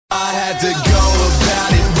had to go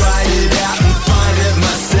about it, write it out and find it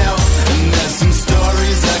myself. And there's some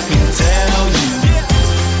stories I can tell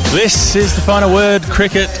you. This is the Final Word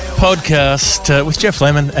Cricket Podcast with Jeff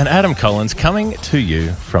Lemon and Adam Collins, coming to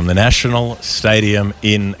you from the National Stadium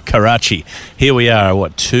in Karachi. Here we are,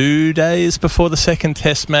 2 days before the second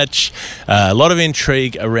Test match. A lot of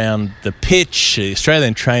intrigue around the pitch. The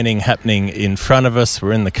Australian training happening in front of us.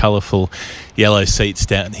 We're in the colourful yellow seats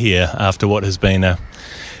down here after what has been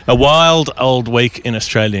a wild old week in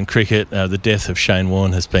Australian cricket. The death of Shane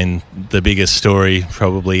Warne has been the biggest story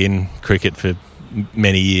probably in cricket for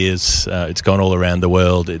many years. It's gone all around the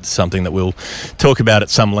world. It's something that we'll talk about at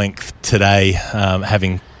some length today,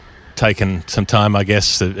 having taken some time, I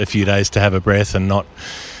guess, a few days to have a breath and not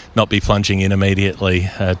be plunging in immediately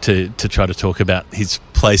to try to talk about his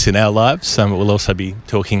place in our lives. We'll also be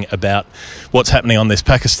talking about what's happening on this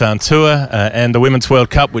Pakistan tour and the Women's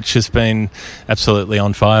World Cup, which has been absolutely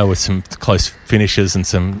on fire with some close finishes and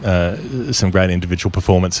some great individual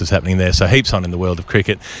performances happening there. So heaps on in the world of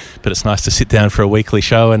cricket, but it's nice to sit down for a weekly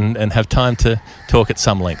show and have time to talk at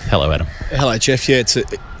some length. Hello, Adam. Hello, Jeff. Yeah, it's a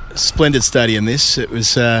splendid stadium, this. It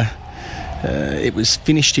was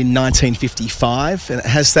finished in 1955 and it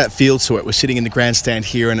has that feel to it. We're sitting in the grandstand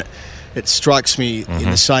here and it strikes me in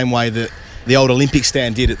the same way that the old Olympic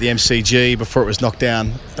stand did at the MCG before it was knocked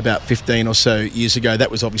down about 15 or so years ago.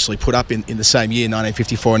 That was obviously put up in the same year,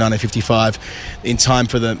 1954 and 1955, in time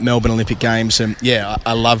for the Melbourne Olympic Games. And yeah,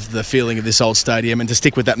 I love the feeling of this old stadium. And to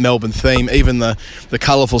stick with that Melbourne theme, even the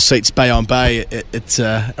colourful seats bay on bay, it's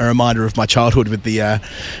a reminder of my childhood with the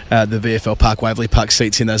VFL Park, Waverley Park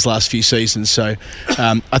seats in those last few seasons. So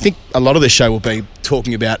I think a lot of this show will be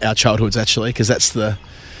talking about our childhoods, actually, because that's the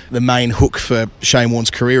main hook for Shane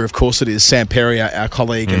Warne's career. Of course it is. Sam Perry, our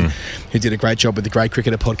colleague, and who did a great job with the Great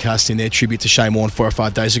Cricketer podcast in their tribute to Shane Warne 4 or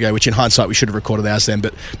 5 days ago, which in hindsight we should have recorded ours then,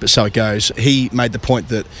 but so it goes. He made the point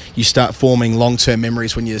that you start forming long-term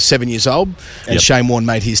memories when you're 7 years old, and Shane Warne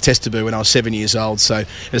made his Test debut when I was 7 years old. So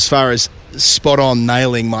as far as spot on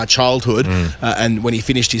nailing my childhood, and when he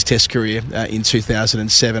finished his Test career in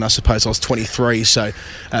 2007, I suppose I was 23, so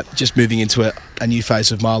just moving into a new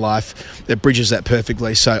phase of my life that bridges that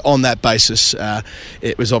perfectly. So on that basis,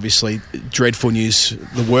 it was obviously dreadful news,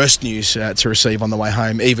 the worst news to receive on the way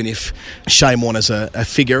home, even if Shane Warne as a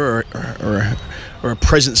figure or a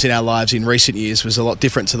presence in our lives in recent years was a lot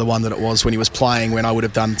different to the one that it was when he was playing, when I would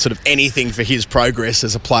have done sort of anything for his progress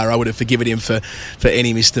as a player. I would have forgiven him for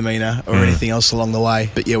any misdemeanour or anything else along the way.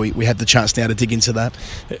 But yeah, we had the chance now to dig into that.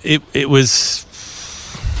 It was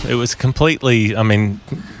completely, I mean,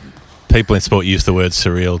 people in sport use the word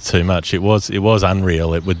surreal too much. It was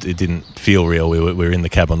unreal. It didn't feel real. We were in the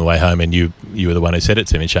cab on the way home, and you were the one who said it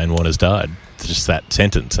to me. Shane Warne has died. Just that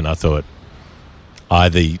sentence, and I thought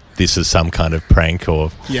either this is some kind of prank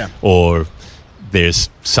or there's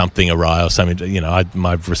something awry or something. You know,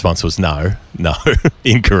 my response was no,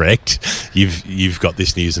 incorrect. You've got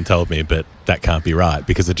this news and told me, but that can't be right,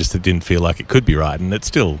 because it didn't feel like it could be right, and it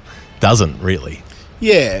still doesn't really.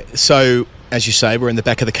 Yeah. So as you say, we're in the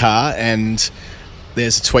back of the car, and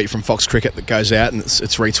there's a tweet from Fox Cricket that goes out, and it's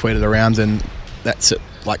retweeted around, and that's at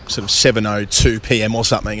like sort of 7:02 p.m. or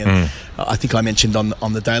something. And I think I mentioned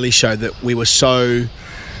on the Daily Show that we were so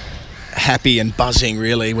happy and buzzing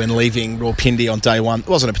really when leaving Rawalpindi on day one. It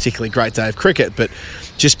wasn't a particularly great day of cricket, but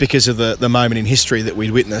just because of the moment in history that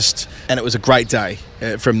we'd witnessed, and it was a great day.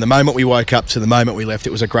 From the moment we woke up to the moment we left,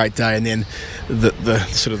 it was a great day. And then the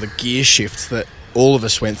sort of the gear shift that all of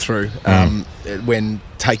us went through when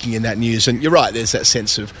taking in that news. And you're right, there's that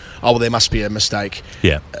sense of, oh, well, there must be a mistake.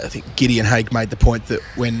 Yeah. I think Gideon Haigh made the point that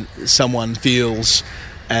when someone feels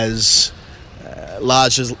as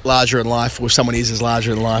larger in life, or if someone is as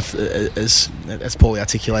larger in life as poorly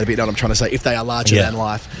articulated, but you know what I'm trying to say, if they are larger than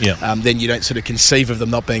life, then you don't sort of conceive of them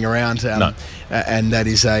not being around. No. And that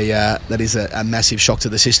is a massive shock to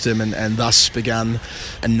the system, and thus begun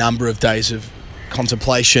a number of days of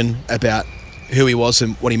contemplation about who he was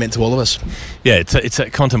and what he meant to all of us. Yeah, it's a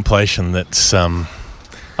contemplation that's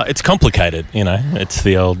it's complicated, you know. It's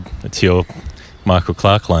your Michael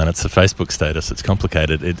Clark line. It's the Facebook status. It's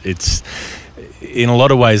complicated. It's in a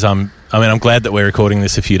lot of ways. I'm glad that we're recording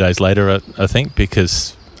this a few days later. I think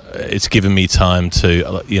because it's given me time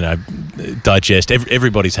to digest.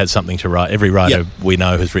 Everybody's had something to write. Every writer we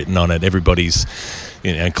know has written on it. Everybody's,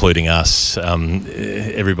 including us,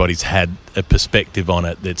 everybody's had a perspective on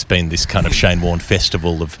it. It's been this kind of Shane Warne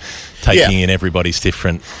festival of taking in everybody's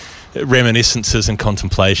different reminiscences and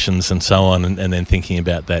contemplations and so on, and then thinking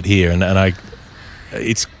about that here. And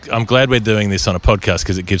I'm glad we're doing this on a podcast,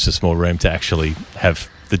 because it gives us more room to actually have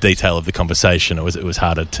the detail of the conversation. It was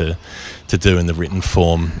harder to do in the written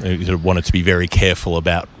form. I sort of wanted to be very careful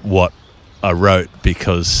about what I wrote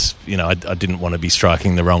because, I didn't want to be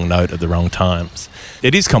striking the wrong note at the wrong times.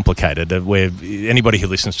 It is complicated. Where anybody who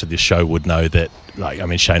listens to this show would know that,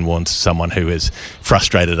 Shane Warne's someone who has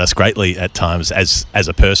frustrated us greatly at times as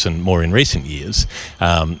a person more in recent years.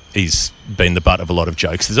 He's been the butt of a lot of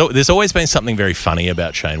jokes. There's always been something very funny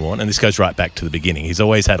about Shane Warne, and this goes right back to the beginning. He's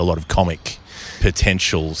always had a lot of comic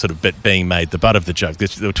potential, sort of being made the butt of the joke.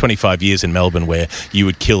 There were 25 years in Melbourne where you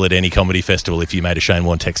would kill at any comedy festival if you made a Shane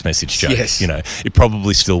Warne text message joke. Yes. It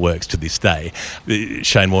probably still works to this day.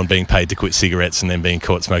 Shane Warne being paid to quit cigarettes and then being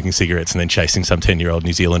caught smoking cigarettes and then chasing some 10-year-old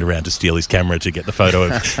New Zealander around to steal his camera to get the photo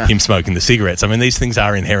of him smoking the cigarettes. These things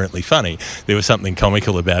are inherently funny. There was something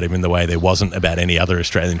comical about him in the way there wasn't about any other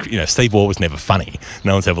Australian. Steve Waugh was never funny.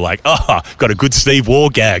 No one's ever like, got a good Steve Waugh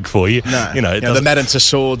gag for you. No. The Madden to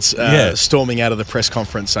Swords storming out of the press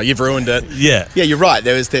conference. So you've ruined it. Yeah, you're right.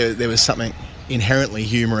 There was something inherently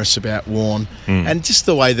humorous about Warne, and just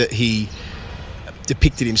the way that he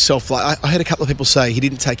depicted himself. Like I heard a couple of people say he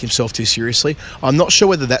didn't take himself too seriously. I'm not sure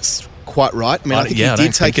whether that's quite right. I think he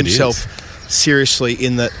did take himself seriously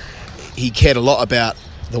in that he cared a lot about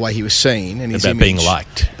the way he was seen and his about image, being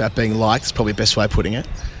liked. About being liked is probably the best way of putting it.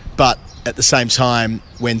 But at the same time,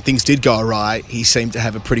 when things did go awry, he seemed to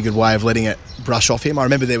have a pretty good way of letting it brush off him. I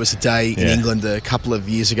remember there was a day in England a couple of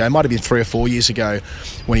years ago, it might have been 3 or 4 years ago,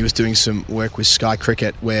 when he was doing some work with Sky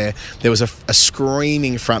Cricket, where there was a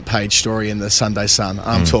screaming front page story in the Sunday Sun.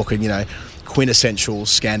 I'm talking, quintessential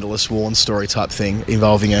scandalous Warne story type thing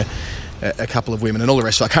involving a couple of women and all the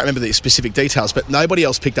rest. So I can't remember the specific details, but nobody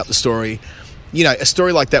else picked up the story. A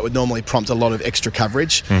story like that would normally prompt a lot of extra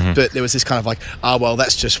coverage, but there was this kind of like,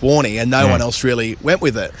 that's just Warne, and no one else really went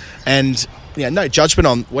with it. And no judgment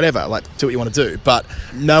on whatever, like do what you want to do, but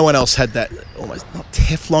no one else had that almost not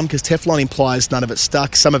Teflon, because Teflon implies none of it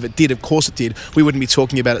stuck. Some of it did, of course it did. We wouldn't be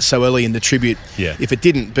talking about it so early in the tribute if it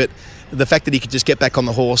didn't. But the fact that he could just get back on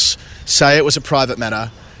the horse, say it was a private matter,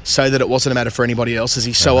 say that it wasn't a matter for anybody else, as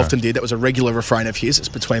he so often did. That was a regular refrain of his. It's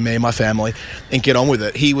between me and my family, and get on with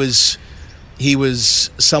it. He was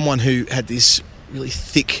someone who had this really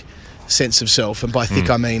thick sense of self, and by thick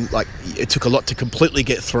I mean like it took a lot to completely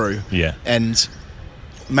get through. And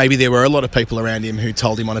maybe there were a lot of people around him who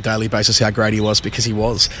told him on a daily basis how great he was, because he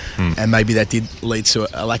was, and maybe that did lead to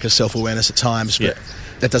a lack of self-awareness at times, but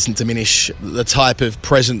that doesn't diminish the type of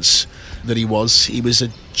presence that he was. He was a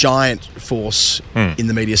giant force in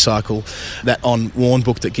the media cycle. That On Warne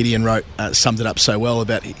book that Gideon wrote summed it up so well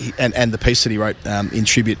about, and the piece that he wrote in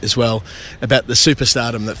tribute as well, about the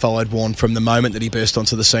superstardom that followed Warne from the moment that he burst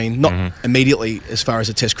onto the scene. Not immediately as far as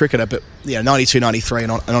a test cricketer, but 92, 93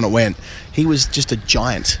 and on it went. He was just a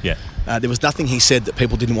giant. There was nothing he said that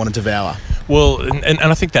people didn't want to devour. Well, and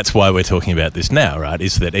I think that's why we're talking about this now, right?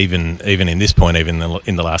 Is that even in this point, even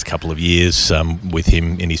in the last couple of years, with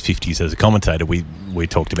him in his 50s as a commentator, we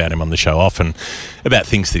talked about him on the show often, about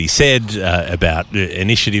things that he said, about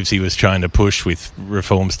initiatives he was trying to push with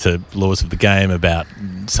reforms to laws of the game, about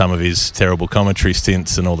some of his terrible commentary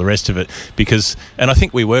stints and all the rest of it. And I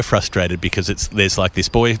think we were frustrated because there's like this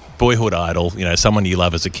boyhood idol, someone you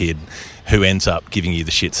love as a kid, who ends up giving you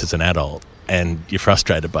the shits as an adult, and you're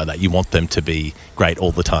frustrated by that. You want them to be great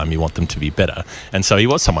all the time. You want them to be better. And so he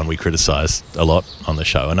was someone we criticised a lot on the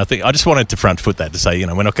show. And I think I just wanted to front foot that to say,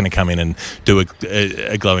 we're not going to come in and do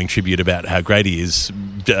a glowing tribute about how great he is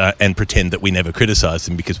and pretend that we never criticised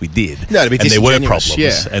him, because we did. No, to be and there were disingenuous,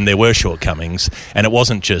 problems and there were shortcomings. And it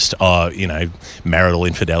wasn't just, marital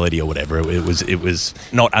infidelity or whatever. It was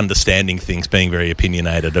not understanding things, being very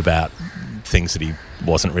opinionated about things that he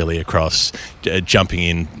wasn't really across, jumping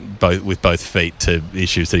in with both feet to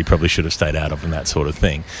issues that he probably should have stayed out of, and that sort of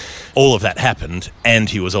thing. All of that happened, and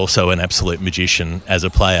he was also an absolute magician as a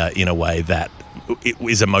player in a way that it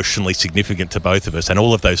is emotionally significant to both of us, and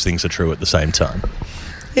all of those things are true at the same time.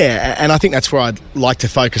 Yeah, and I think that's where I'd like to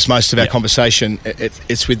focus most of our conversation.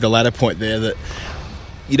 It's with the latter point there, that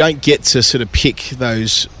you don't get to sort of pick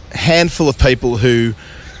those handful of people who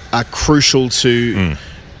are crucial to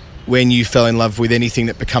when you fell in love with anything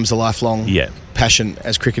that becomes a lifelong passion,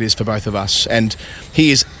 as cricket is for both of us. And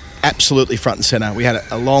he is absolutely front and centre. We had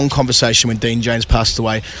a long conversation when Dean Jones passed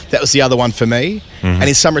away. That was the other one for me, and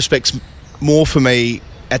in some respects more for me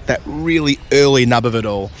at that really early nub of it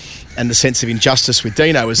all. And the sense of injustice with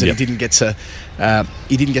Dino was that he didn't get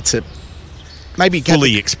to maybe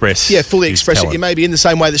fully express it, maybe in the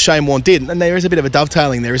same way that Shane Warne did. And there is a bit of a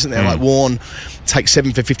dovetailing there, isn't there? Like Warne takes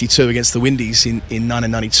 7 for 52 against the Windies in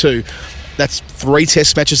 1992. That's 3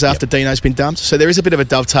 test matches after Dino's been dumped. So there is a bit of a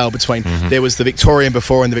dovetail between there was the Victorian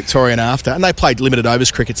before and the Victorian after. And they played limited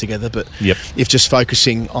overs cricket together, but if just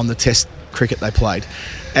focusing on the test cricket they played.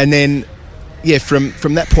 And then,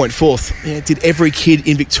 from that point forth, did every kid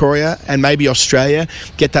in Victoria and maybe Australia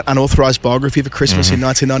get that unauthorised biography for Christmas in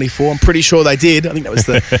 1994? I'm pretty sure they did. I think that was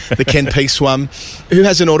the Ken Peace one. Who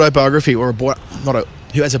has an autobiography or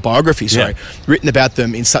who has a biography, written about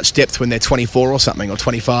them in such depth when they're 24 or something, or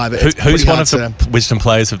 25. Who's one of the wisdom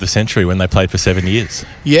players of the century when they played for 7 years?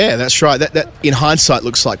 Yeah, that's right. That in hindsight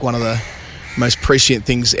looks like one of the most prescient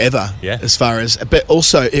things ever, as far as... But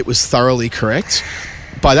also, it was thoroughly correct.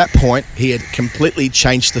 By that point, he had completely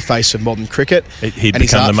changed the face of modern cricket. He'd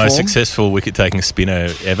become the most successful wicket-taking spinner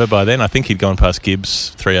ever by then. I think he'd gone past Gibbs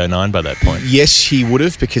 309 by that point. Yes, he would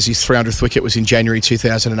have, because his 300th wicket was in January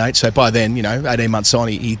 2008. So by then, 18 months on,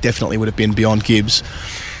 he definitely would have been beyond Gibbs.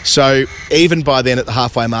 So even by then, at the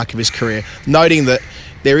halfway mark of his career, noting that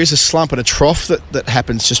there is a slump and a trough that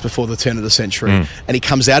happens just before the turn of the century, and he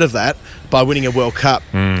comes out of that by winning a World Cup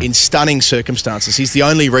in stunning circumstances. He's the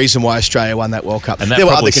only reason why Australia won that World Cup. And there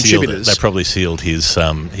were other contributors. That probably sealed his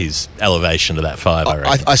elevation to that 5, I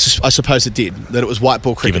reckon. I suppose it did, that it was white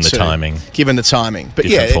ball cricket. Given the timing. But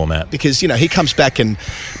different format. Because, he comes back and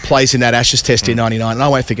plays in that Ashes Test in 99, and I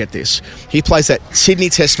won't forget this. He plays that Sydney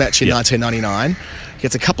Test match in 1999,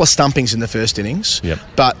 gets a couple of stumpings in the first innings.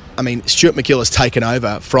 But, Stuart MacGill has taken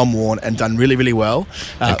over from Warne and done really, really well.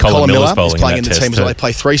 And Colin Miller's is playing in the team as well. They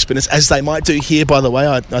play 3 spinners, as they might do here, by the way.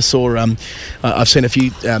 I saw... I've seen a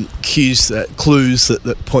few clues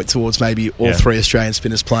that point towards maybe all 3 Australian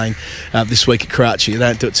spinners playing this week at Karachi. They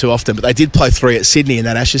don't do it too often, but they did play 3 at Sydney in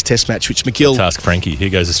that Ashes Test match, which MacGill... Task Frankie.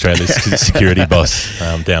 Here goes Australia's security boss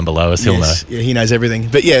down below us. He'll know. Yeah, he knows everything.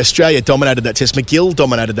 But Australia dominated that test. MacGill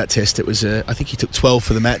dominated that test. It was, I think he took 12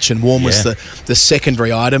 for the match, and Warne was the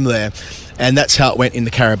secondary item there. And that's how it went in the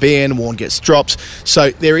Caribbean. Warne gets dropped. So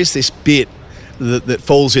there is this bit that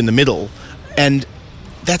falls in the middle, and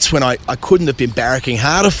that's when I couldn't have been barracking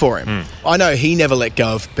harder for him. I know he never let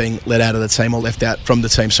go of being let out of the team, or left out from the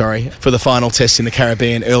team, for the final test in the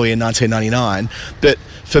Caribbean early in 1999. But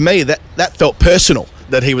for me, that felt personal,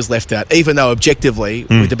 that he was left out, even though objectively,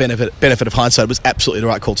 with the benefit of hindsight, it was absolutely the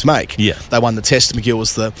right call to make. They won the test. MacGill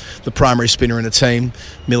was the primary spinner in the team.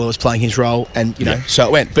 Miller was playing his role, and so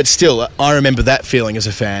it went. But still, I remember that feeling as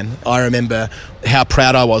a fan. I remember how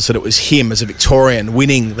proud I was that it was him as a Victorian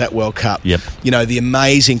winning that World Cup. The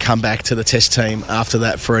amazing comeback to the test team after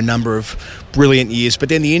that for a number of brilliant years, but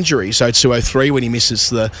then the injury. So 2003, when he misses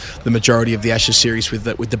the majority of the Ashes series with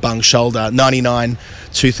the bung shoulder.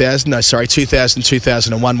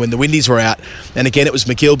 2001, when the Windies were out, and again it was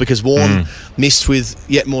MacGill, because Warne missed with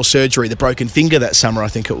yet more surgery, the broken finger that summer, I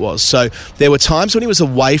think it was. So there were times when he was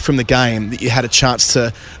away from the game that you had a chance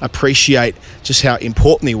to appreciate just how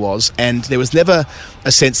important he was, and there was never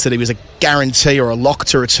a sense that he was a guarantee or a lock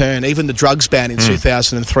to return. Even the drugs ban in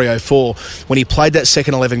 2003-04, when he played that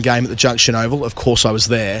second 11 game at the Junction Oval, of course I was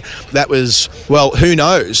there, that was, well, who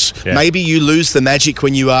knows? Maybe you lose the magic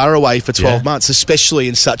when you are away for 12 months, especially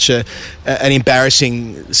in such an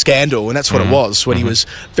embarrassing scandal, and that's what it was, when he was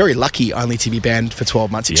very lucky only to be banned for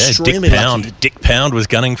 12 months. Extremely lucky. Dick Pound was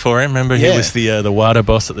gunning for him. Remember, he was the WADA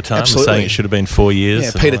boss at the time, was saying it should have been 4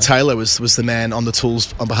 years. Peter Taylor was the man on the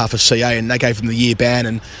tools on behalf of CA, and they gave him the year ban,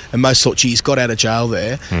 and most thought, he's got out of jail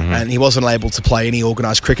there, and he wasn't able to play any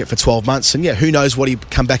organised cricket for 12 months, and who knows what he'd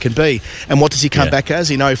come back and be. And what does he come back as?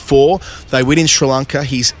 In 2004, they win in Sri Lanka.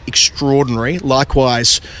 He's extraordinary.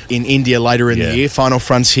 Likewise in India later in the year, final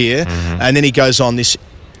frontier, and then he goes on this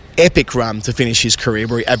epic run to finish his career,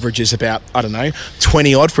 where he averages about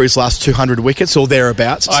 20 odd for his last 200 wickets or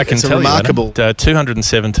thereabouts. It's remarkable.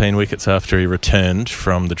 217 wickets after he returned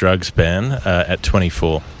from the drugs ban at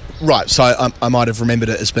 24. Right, so I might have remembered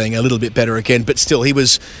it as being a little bit better again, but still, he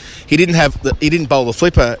didn't bowl the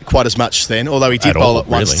flipper quite as much then, although he did bowl it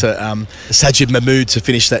once to Sajid Mahmood to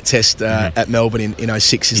finish that test at Melbourne in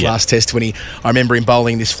 2006, his last test, when I remember him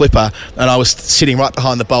bowling this flipper, and I was sitting right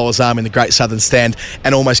behind the bowler's arm in the Great Southern Stand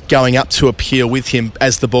and almost going up to appeal with him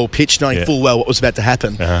as the ball pitched, knowing full well what was about to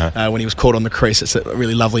happen when he was caught on the crease. It's a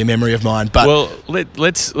really lovely memory of mine. But well,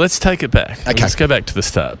 let's take it back. Okay. Let's go back to the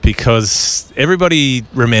start, because everybody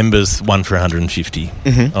remembers 1 for 150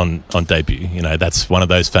 on debut. That's one of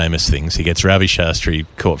those famous things. He gets Ravi Shastri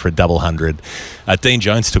caught for a double 100. Dean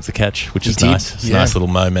Jones took the catch, which is nice. It's a nice little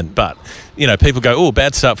moment. But people go, oh,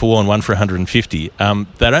 bad start for Warne, 1 for 150. They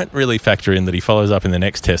don't really factor in that he follows up in the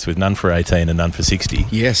next test with none for 18 and none for 60.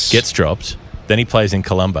 Yes. Gets dropped. Then he plays in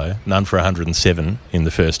Colombo, none for 107 in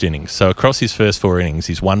the first innings. So across his first 4 innings,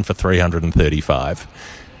 he's 1 for 335.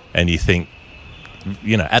 And you think,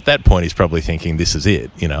 at that point he's probably thinking, this is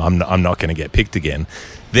it. I'm not going to get picked again.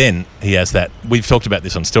 Then he has that. We've talked about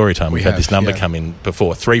this on Storytime. We've had this number come in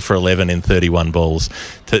before, 3 for 11 in 31 balls.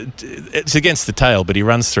 It's against the tail, but he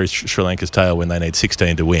runs through Sri Lanka's tail when they need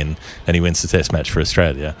 16 to win, and he wins the Test match for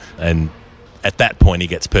Australia. And at that point, he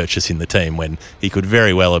gets purchased in the team when he could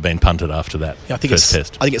very well have been punted after that first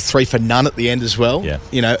Test. I think it's 3 for none at the end as well. Yeah.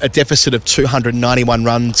 A deficit of 291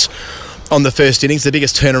 runs on the first innings, the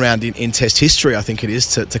biggest turnaround in Test history, I think it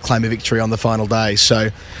is, to claim a victory on the final day.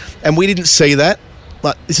 So, and we didn't see that.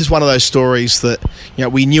 Like, this is one of those stories that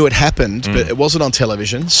we knew it happened, but it wasn't on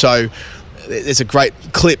television. So there's a great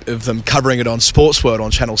clip of them covering it on Sports World on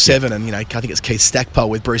Channel 7, and I think it's Keith Stackpole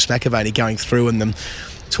with Bruce McAvaney going through and them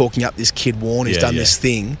talking up this kid Warne who's done this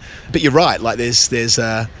thing. But you're right. Like there's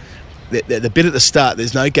the bit at the start.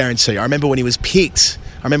 There's no guarantee. I remember when he was picked.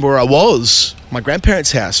 I remember where I was, my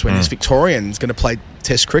grandparents' house, when this Victorian's going to play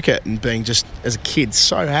Test cricket, and being just, as a kid,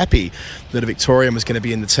 so happy that a Victorian was going to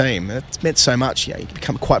be in the team. It meant so much. You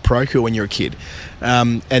become quite parochial when you're a kid.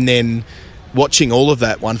 And then watching all of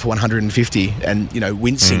that 1 for 150 and,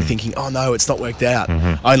 wincing, thinking, oh no, it's not worked out,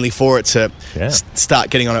 only for it to start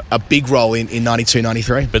getting on a big role in 92,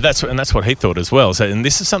 93. But that's what he thought as well. So, and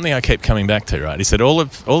this is something I keep coming back to, right? He said all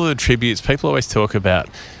of the tributes, people always talk about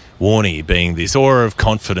Warne being this aura of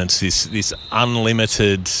confidence, this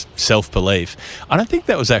unlimited self-belief. I don't think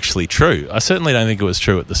that was actually true. I certainly don't think it was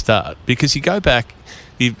true at the start, because you go back,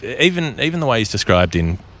 even the way he's described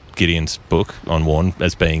in Gideon's book on Warne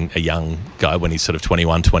as being a young guy when he's sort of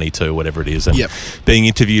 21, 22, whatever it is, and being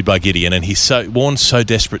interviewed by Gideon, and Warne's so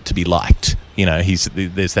desperate to be liked.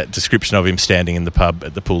 There's that description of him standing in the pub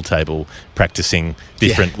at the pool table practicing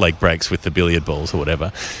different leg breaks with the billiard balls or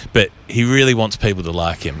whatever. But he really wants people to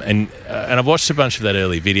like him. And I've watched a bunch of that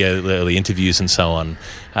early interviews and so on,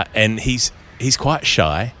 and he's quite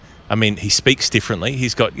shy. I mean, he speaks differently.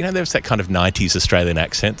 He's got, there's that kind of 90s Australian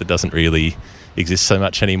accent that doesn't really exist so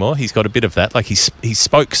much anymore. He's got a bit of that. Like he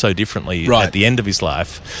spoke so differently at the end of his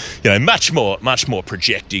life. Much more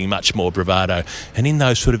projecting, much more bravado. And in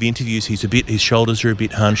those sort of interviews, his shoulders are a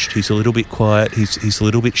bit hunched. He's a little bit quiet. He's a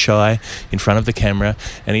little bit shy in front of the camera.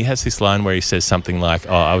 And he has this line where he says something like,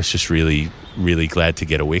 "Oh, I was just really, really glad to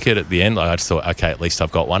get a wicket at the end. Like, I just thought, okay, at least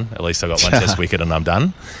I've got one. At least I got one Test wicket and I'm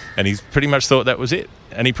done." And he's pretty much thought that was it.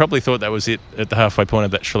 And he probably thought that was it at the halfway point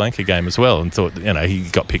of that Sri Lanka game as well, and thought, he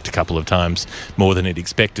got picked a couple of times more than he'd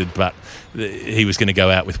expected, but he was going to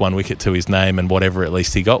go out with one wicket to his name, and whatever, at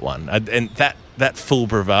least he got one. And that full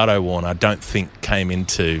bravado Warne, I don't think came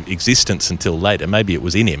into existence until later. Maybe it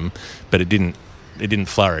was in him, but it didn't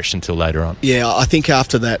flourish until later on. Yeah, I think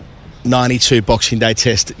after that 92 Boxing Day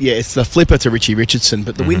Test, it's the flipper to Richie Richardson,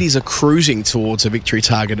 but the Windies are cruising towards a victory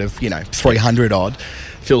target of 300 odd,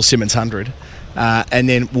 Phil Simmons 100. And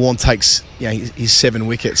then Warne takes his 7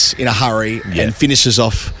 wickets in a hurry and finishes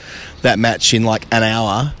off that match in like an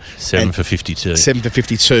hour. 7 for 52. 7 for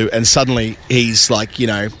 52. And suddenly he's like,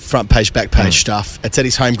 front page, back page stuff. It's at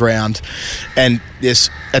his home ground. And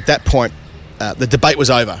at that point, the debate was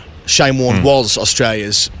over. Shane Warne was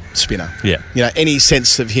Australia's spinner. Yeah. Any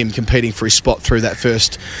sense of him competing for his spot through that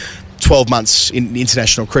first 12 months in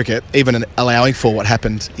international cricket, even allowing for what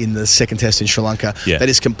happened in the second Test in Sri Lanka, that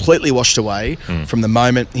is completely washed away from the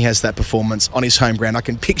moment he has that performance on his home ground. I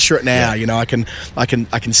can picture it now. I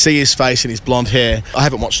can see his face and his blonde hair. I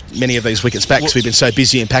haven't watched many of these wickets back because we've been so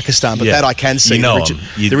busy in Pakistan, but that I can see.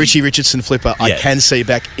 The Richie Richardson flipper, I can see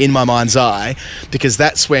back in my mind's eye, because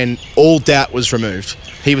that's when all doubt was removed.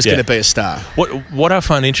 He was going to be a star. What I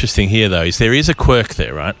find interesting here, though, is there is a quirk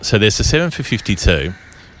there, right? So there's the 7 for 52.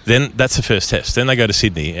 Then that's the first Test. Then they go to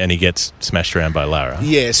Sydney and he gets smashed around by Lara.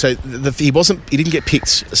 Yeah, so he didn't get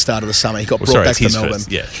picked at the start of the summer. He got brought back to Melbourne.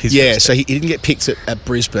 So he didn't get picked at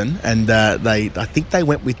Brisbane, and I think they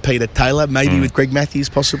went with Peter Taylor, maybe with Greg Matthews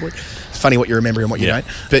possibly. It's funny what you remember and what you don't.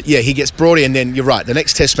 But he gets brought in, then you're right, the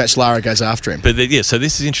next Test match Lara goes after him. But so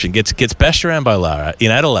this is interesting. Gets bashed around by Lara. In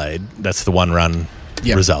Adelaide, that's the 1-run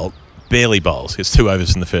result. Barely bowls. It's 2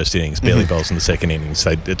 overs in the first innings, barely bowls in the second innings.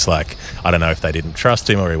 So it's like, I don't know if they didn't trust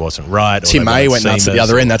him or he wasn't right. Tim May went nuts at the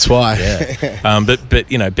other end, that's why. Yeah. But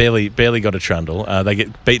barely got a trundle. They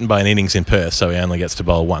get beaten by an innings in Perth, so he only gets to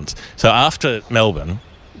bowl once. So after Melbourne,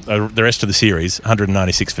 the rest of the series,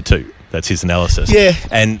 196 for 2. That's his analysis. Yeah.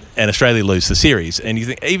 And Australia lose the series. And you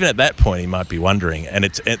think, even at that point, he might be wondering. And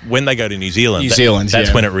when they go to New Zealand,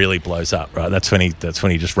 that's when it really blows up, right? That's when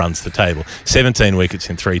he just runs the table. 17 wickets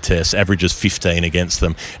in 3 tests, averages 15 against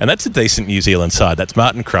them. And that's a decent New Zealand side. That's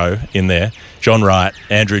Martin Crowe in there, John Wright,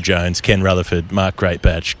 Andrew Jones, Ken Rutherford, Mark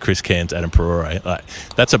Greatbatch, Chris Cairns, Adam Perore. Like,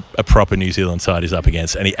 that's a proper New Zealand side he's up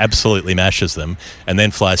against. And he absolutely mashes them and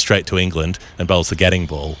then flies straight to England and bowls the Gadding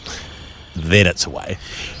ball. Then it's away.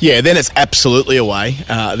 Yeah, then it's absolutely away.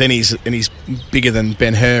 Then he's bigger than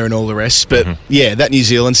Ben Hur and all the rest. But yeah, that New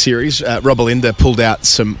Zealand series, Rob Belinda pulled out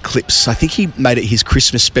some clips. I think he made it his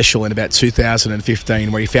Christmas special in about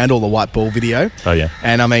 2015, where he found all the white ball video. Oh yeah.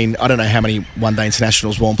 And I mean, I don't know how many one-day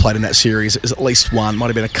internationals Warne played in that series. It was at least one, might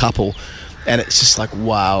have been a couple. And it's just like,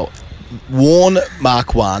 wow, Warne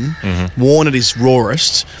Mark 1, Warne at his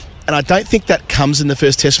rawest. And I don't think that comes in the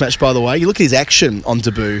first Test match. By the way, you look at his action on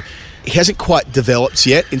debut. He hasn't quite developed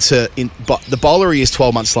yet but the bowler he is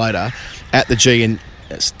 12 months later at the G in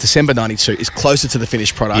December 92 is closer to the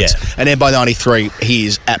finished product. Yeah. And then by 93, he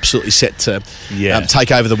is absolutely set to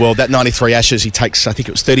take over the world. That 93 Ashes, he takes, I think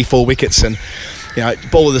it was 34 wickets and,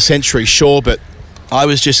 ball of the century, sure, but I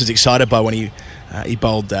was just as excited by when he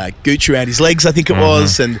bowled Gooch around his legs, I think it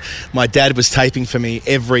was, and my dad was taping for me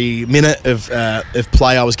every minute of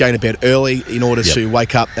play. I was going to bed early in order to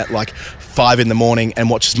wake up at like 5 in the morning and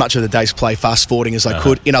watch as much of the day's play fast forwarding as I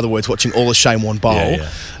could. In other words, watching all of Shane Warne bowl.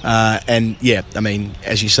 And I mean,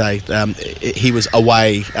 as you say, he was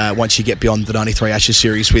away once you get beyond the 93 Ashes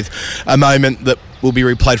series with a moment that will be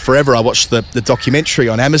replayed forever. I watched the documentary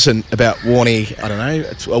on Amazon about Warne, I don't know,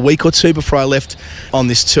 a week or two before I left on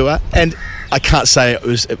this tour, and I can't say it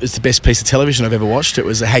was the best piece of television I've ever watched. It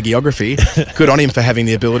was a hagiography. Good on him for having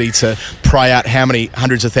the ability to pry out how many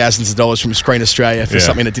hundreds of thousands of dollars from Screen Australia for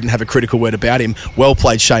something that didn't have a critical word about him. Well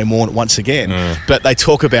played, Shane Warne, once again. But they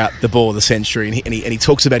talk about the ball of the century, and he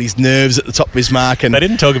talks about his nerves at the top of his mark. And they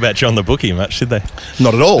didn't talk about John the Bookie much, did they?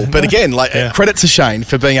 Not at all. But again, credit to Shane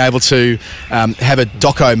for being able to have a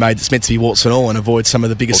doco made that's meant to be warts and all and avoid some of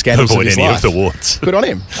the biggest scandals of his life. Avoid any of the warts. Good on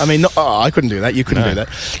him. I mean, I couldn't do that. You couldn't do that.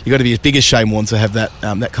 You've got to be as big as Shane Warne to have that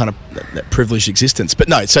kind of that privileged existence. But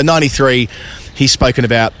no, so 93, he's spoken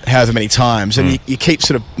about however many times, and you keep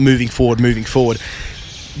sort of moving forward.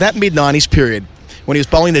 That mid-90s period, when he was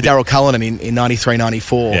bowling to Darryl Cullinan in 93,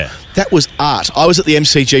 94, that was art. I was at the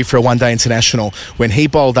MCG for a one-day international when he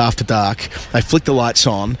bowled after dark. They flicked the lights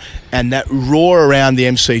on, and that roar around the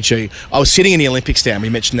MCG. I was sitting in the Olympic stand. We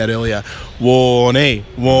mentioned that earlier. Warne. I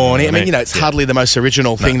mean, it's hardly the most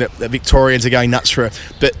original thing that Victorians are going nuts for,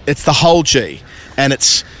 but it's the whole G, and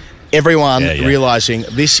it's everyone realising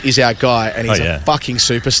this is our guy, and he's a fucking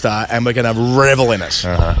superstar, and we're going to revel in it.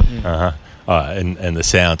 And the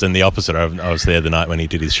sounds and the opposite. I was there the night when he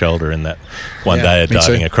did his shoulder in that one day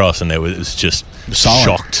diving across, and it was just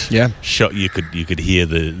shocked. You could hear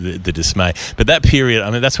the dismay. But that period,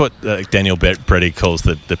 I mean, that's what Daniel Breddy calls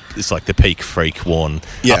it's like the peak freak Warne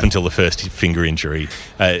up until the first finger injury,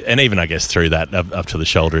 and even I guess through that up to the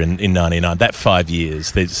shoulder in 99. That 5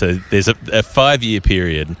 years. There's a 5-year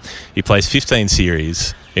period. He plays 15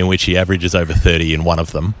 series in which he averages over 30 in one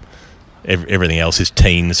of them. Everything else is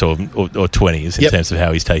teens or 20s in terms of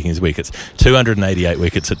how he's taking his wickets. 288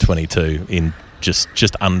 wickets at 22 in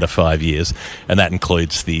just under 5 years, and that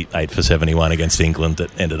includes the 8 for 71 against England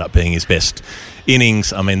that ended up being his best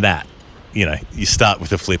innings. I mean, that, you start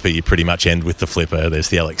with the flipper, you pretty much end with the flipper. There's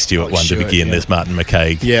the Alex Stewart one to begin. There's Martin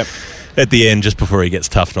McCaig. At the end, just before he gets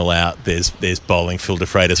Tufnell out, there's bowling Phil de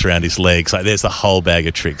Freitas around his legs. Like, there's the whole bag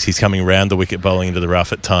of tricks. He's coming round the wicket, bowling into the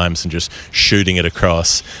rough at times and just shooting it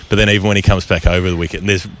across. But then even when he comes back over the wicket, and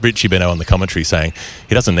there's Richie Beno on the commentary saying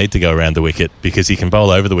he doesn't need to go around the wicket because he can bowl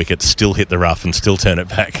over the wicket, still hit the rough and still turn it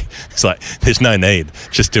back. It's like, there's no need.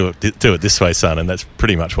 Just do it this way, son. And that's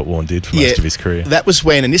pretty much what Warne did for most of his career. That was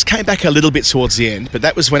when, and this came back a little bit towards the end, but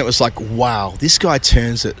that was when it was like, wow, this guy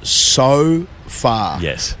turns it so far.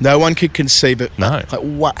 Yes. No one could conceive it. No.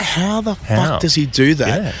 Like, how the fuck does he do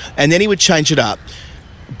that? And then he would change it up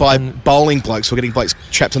by bowling blokes or getting blokes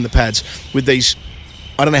trapped on the pads with these,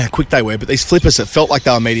 I don't know how quick they were, but these flippers that felt like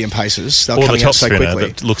they were medium paces. They were coming out so quickly.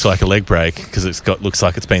 That looks like a leg break because looks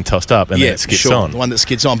like it's been tossed up and then it skids on. The one that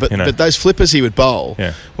skids on. But those flippers he would bowl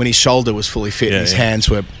when his shoulder was fully fit and his hands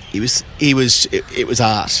were it was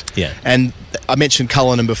art. Yeah. And I mentioned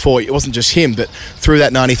Cullinan before. It wasn't just him, but through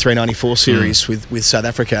that 93-94 series with South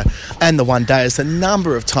Africa and the one days, the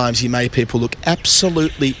number of times he made people look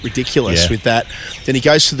absolutely ridiculous with that. Then he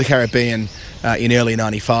goes to the Caribbean in early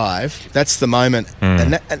 95. That's the moment.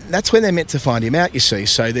 And that's when they're meant to find him out, you see.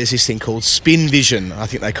 So there's this thing called spin vision, I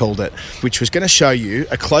think they called it, which was going to show you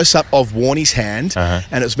a close-up of Warnie's hand,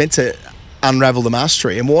 and it was meant to unravel the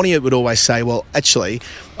mastery. And Warne would always say, well, actually,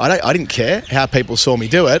 I didn't care how people saw me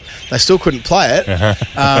do it. They still couldn't play it.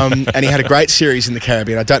 And he had a great series in the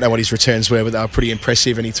Caribbean. I don't know what his returns were, but they were pretty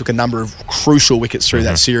impressive, and he took a number of crucial wickets through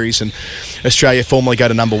that series, and Australia formally go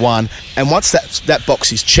to number one. And once that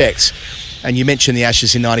box is checked, and you mentioned the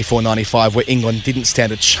Ashes in 94-95 where England didn't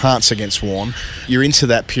stand a chance against Warne, you're into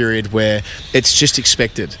that period where it's just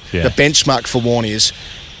expected. The benchmark for Warne is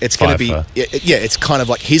it's going to be, it's kind of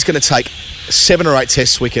like he's going to take 7 or 8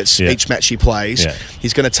 test wickets each match he plays.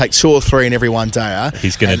 He's going to take 2 or 3 in every one day.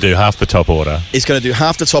 He's going to do half the top order. He's going to do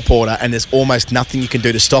half the top order, and there's almost nothing you can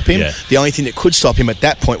do to stop him. The only thing that could stop him at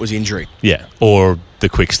that point was injury. Or the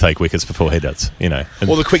quicks take wickets before he does, you know.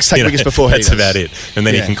 Or the quicks take wickets before he does. That's about it. And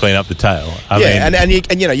then he can clean up the tail. I mean,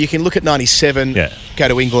 and you know, you can look at 97, go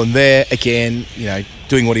to England there, again, you know,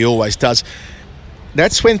 doing what he always does.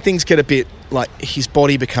 That's when things get a bit like his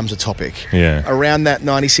body becomes a topic. Around that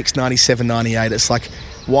 96, 97, 98, it's like,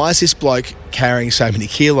 why is this bloke carrying so many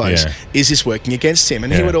kilos? Is this working against him?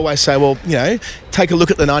 And he would always say, well, you know, take a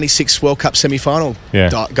look at the 96 World Cup semi-final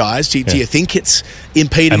guys. Do you think it's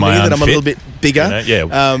impeding me that I'm a little bit bigger? You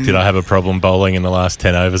know, did I have a problem bowling in the last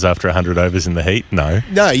 10 overs after 100 overs in the heat? No,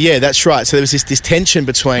 that's right. So there was this tension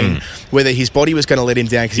between whether his body was going to let him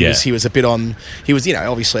down because he was a bit on, he was, you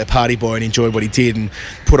know, obviously a party boy and enjoyed what he did and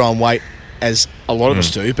put on weight, as a lot of us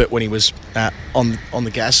do, but when he was on the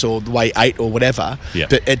gas or the way 8 or whatever,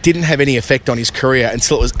 but it didn't have any effect on his career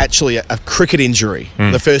until it was actually a cricket injury,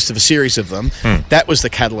 the first of a series of them. That was the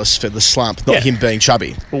catalyst for the slump, not him being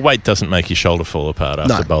chubby. Well, weight doesn't make your shoulder fall apart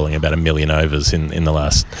after bowling about 1 million overs in the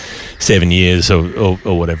last 7 years or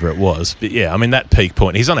whatever it was. But yeah, I mean, that peak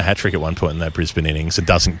point, he's on a hat-trick at one point in that Brisbane innings and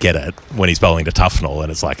doesn't get it when he's bowling to Tufnell,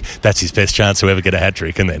 and it's like, that's his best chance to ever get a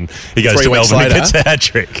hat-trick, and then he goes to Melbourne and gets a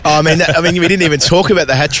hat-trick. We didn't even talk about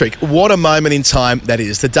the hat-trick. What a moment in time that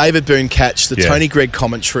is. The David Boone catch, the Tony Gregg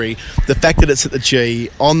commentary, the fact that it's at the G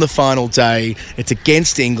on the final day, it's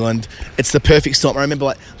against England, it's the perfect storm. I remember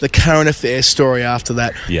like the current affairs story after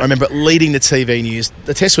that. I remember it leading the TV news.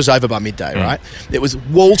 The test was over by midday, right? It was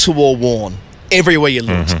wall-to-wall Warne everywhere you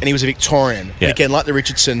looked, and he was a Victorian. And again, like the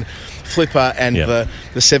Richardson flipper and the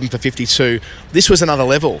 7 for 52, this was another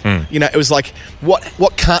level. You know, it was like,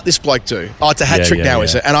 what can't this bloke do? Oh, it's a hat-trick now,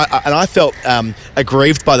 is it? And I felt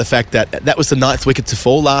aggrieved by the fact that was the 9th wicket to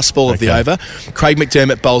fall, last ball of the over. Craig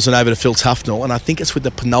McDermott bowls an over to Phil Tufnell, and I think it's with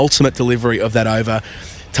the penultimate delivery of that over,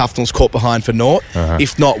 Tufnell's caught behind for naught.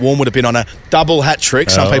 If not, Warne would have been on a double hat-trick.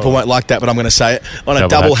 Some people won't like that, but I'm going to say it. On a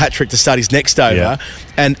double hat-trick to start his next over.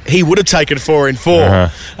 And he would have taken 4 in 4.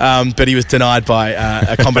 But he was denied by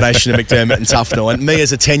a combination of McDermott and Tufnell. And me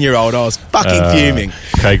as a 10-year-old, I was fucking fuming.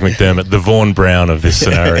 Craig McDermott, the Vaughan Brown of this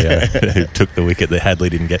scenario, who took the wicket that Hadley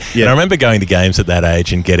didn't get. And I remember going to games at that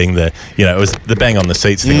age and getting the, you know, it was the bang on the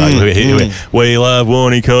seats thing. We love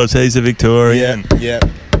Warne because he's a Victorian.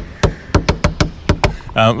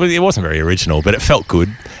 It wasn't very original, but it felt good.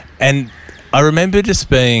 And I remember just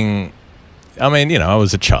being, I mean, you know, I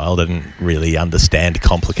was a child, I didn't really understand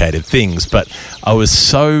complicated things, but I was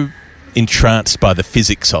so entranced by the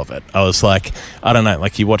physics of it. I was like, I don't know,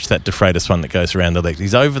 like you watch that De Freitas one that goes around the legs.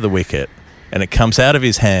 He's over the wicket, and it comes out of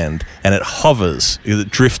his hand, and it hovers. It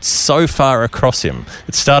drifts so far across him.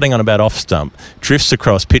 It's starting on about off stump, drifts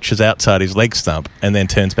across, pitches outside his leg stump, and then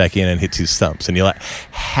turns back in and hits his stumps. And you're like,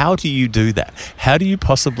 how do you do that? How do you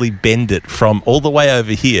possibly bend it from all the way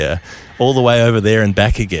over here, all the way over there and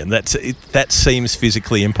back again? That seems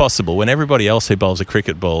physically impossible when everybody else who bowls a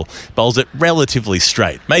cricket ball bowls it relatively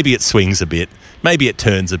straight. Maybe it swings a bit, maybe it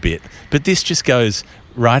turns a bit, but this just goes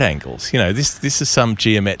right angles. You know, this is some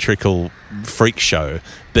geometrical freak show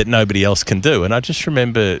that nobody else can do. And I just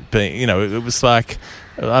remember being, you know, it was like,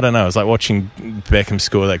 I don't know, it was like watching Beckham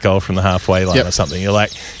score that goal from the halfway line or something. You're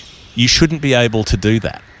like, you shouldn't be able to do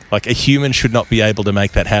that. Like, a human should not be able to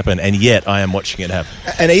make that happen, and yet I am watching it happen.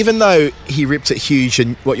 And even though he ripped it huge,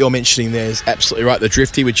 and what you're mentioning there is absolutely right, the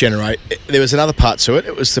drift he would generate, there was another part to it.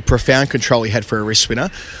 It was the profound control he had for a wrist spinner.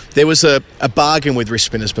 There was a bargain with wrist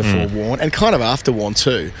spinners before Warne, and kind of after Warne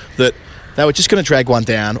too, that they were just going to drag one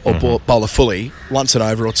down or bowl a fully once an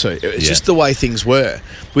over or two. It was just the way things were,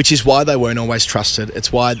 which is why they weren't always trusted.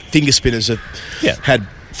 It's why finger spinners have had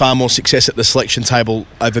far more success at the selection table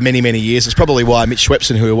over many, many years. It's probably why Mitch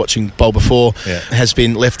Swepson, who we were watching bowl before, has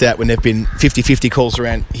been left out when there have been 50-50 calls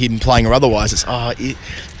around him playing or otherwise. It's,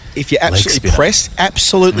 if you're absolutely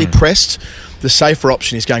pressed, the safer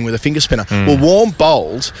option is going with a finger spinner. Well, Warne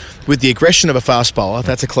bowled with the aggression of a fast bowler.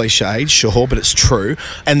 That's a cliche, sure, but it's true.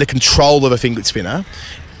 And the control of a finger spinner,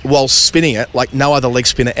 while spinning it like no other leg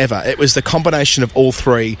spinner ever. It was the combination of all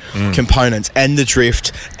three components, and the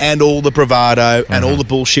drift and all the bravado and all the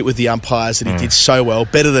bullshit with the umpires that he did so well,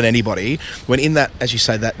 better than anybody. When in that, as you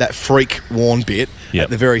say, that freak Warne bit at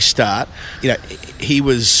the very start, he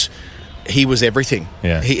was everything.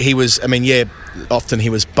 Yeah. He was, often he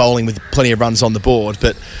was bowling with plenty of runs on the board,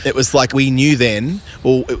 but it was like we knew then,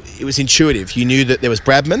 or it was intuitive. You knew that there was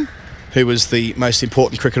Bradman, who was the most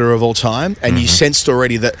important cricketer of all time, and you sensed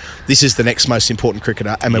already that this is the next most important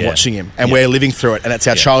cricketer, and we're watching him, and we're living through it, and it's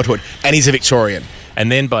our childhood, and he's a Victorian.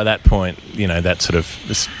 And then by that point, that sort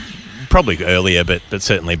of... probably earlier, but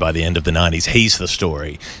certainly by the end of the 90s, he's the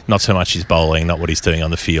story. Not so much his bowling, not what he's doing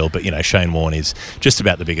on the field, but, Shane Warne is just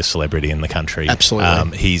about the biggest celebrity in the country.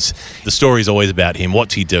 Absolutely. The story's always about him.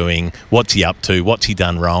 What's he doing? What's he up to? What's he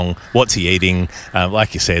done wrong? What's he eating?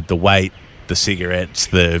 Like you said, the weight, the cigarettes,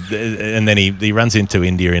 and then he runs into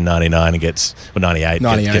India in 99 and gets 98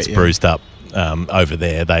 gets bruised up. Over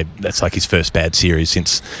there, that's like his first bad series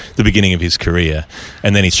since the beginning of his career,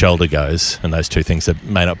 and then his shoulder goes, and those two things that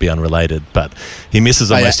may not be unrelated, but he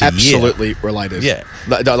misses almost a year. Absolutely related. Yeah,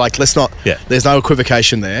 like let's not. Yeah. There's no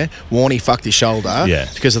equivocation there. Warne fucked his shoulder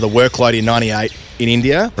because of the workload in '98 in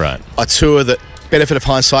India. Right, a tour that, benefit of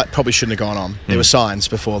hindsight, probably shouldn't have gone on. There were signs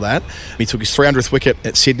before that. He took his 300th wicket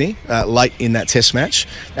at Sydney late in that Test match,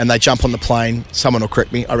 and they jump on the plane. Someone will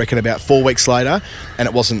correct me. I reckon about 4 weeks later, and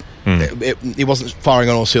it wasn't. He wasn't firing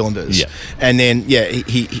on all cylinders. Yeah. And then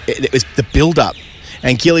it was the build-up.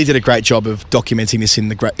 And Gilly did a great job of documenting this in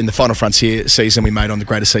the Final Frontier season we made on the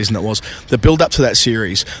greatest season it was. The build-up to that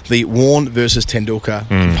series, the Warne versus Tendulkar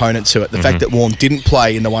component to it, the fact that Warne didn't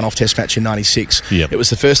play in the one-off Test match in 96. It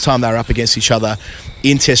was the first time they were up against each other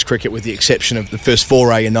in Test cricket, with the exception of the first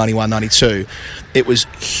foray in 91, 92. It was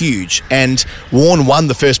huge. And Warne won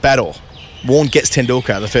the first battle. Warne gets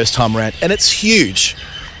Tendulkar the first time around, and it's huge.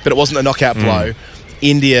 But it wasn't a knockout blow.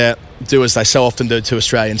 India do as they so often do to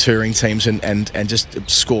Australian touring teams and just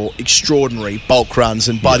score extraordinary bulk runs,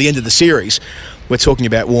 and by the end of the series we're talking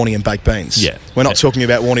about Warne and baked beans. We're not talking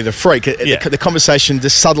about Warne the freak. The conversation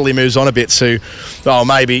just subtly moves on a bit to,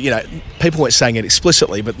 maybe, people weren't saying it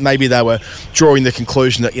explicitly, but maybe they were drawing the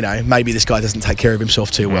conclusion that, maybe this guy doesn't take care of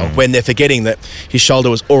himself too well, when they're forgetting that his shoulder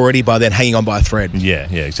was already by then hanging on by a thread. Yeah,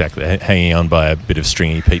 exactly. Hanging on by a bit of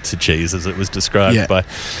stringy pizza cheese, as it was described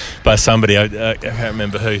by somebody. I can't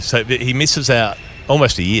remember who. So he misses out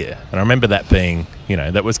almost a year, and I remember that being,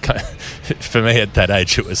 that was kind of, for me at that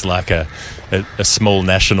age, it was like a small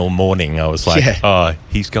national mourning. I was like, oh,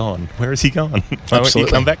 he's gone. Where has he gone? Why won't he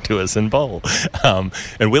come back to us and bowl? And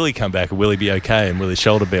will he come back, or will he be okay, and will his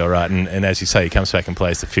shoulder be all right? And as you say, he comes back and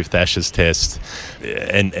plays the 5th Ashes Test,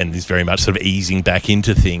 and is very much sort of easing back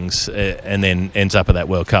into things, and then ends up at that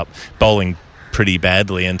World Cup bowling pretty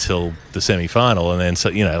badly until the semi-final, and then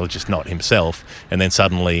just not himself, and then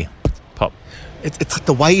suddenly pop. It's like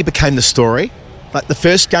the way he became the story. Like the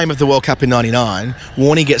first game of the World Cup in 99,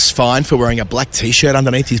 Warne gets fined for wearing a black T-shirt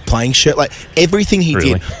underneath his playing shirt. Like everything he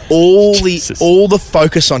did, all the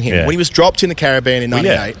focus on him. When he was dropped in the Caribbean in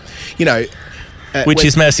 98, which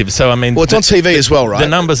is massive. So it's on TV as well, right? The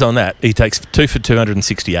numbers on that, he takes 2 for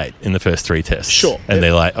 268 in the first 3 tests. Sure, and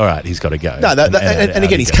they're like, all right, he's got to go. No, and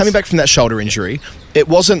again, he's coming back from that shoulder injury. It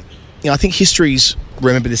wasn't. I think history's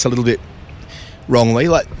remember this a little bit wrongly.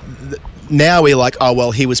 Like. Now we're like, oh,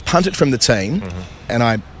 well, he was punted from the team, and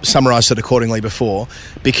I summarised it accordingly before,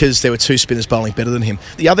 because there were 2 spinners bowling better than him.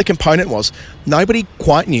 The other component was nobody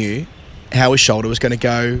quite knew how his shoulder was going to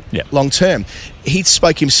go long term. He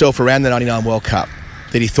spoke himself around the 99 World Cup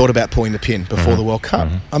that he thought about pulling the pin before the World Cup.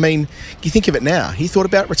 I mean, you think of it now. He thought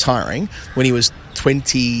about retiring when he was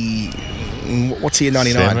 20... What's he in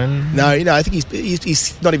 99? No, I think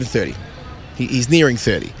he's not even 30. He's nearing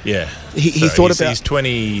 30. Yeah. He thought about... He's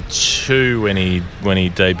 22 when he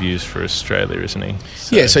debuts for Australia, isn't he?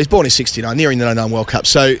 So. So he's born in 69, nearing the 99 World Cup.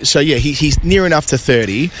 So he's near enough to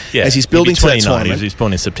 30 as he's building to that tournament. He was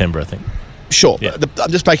born in September, I think. Sure. Yeah.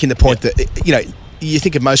 I'm just making the point that, you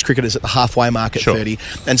think of most cricketers at the halfway mark at 30,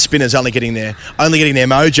 and spinners only getting their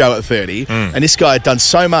mojo at 30. And this guy had done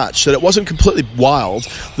so much that it wasn't completely wild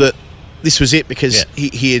that this was it, because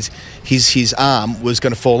he had his arm was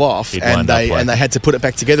going to fall off, and they had to put it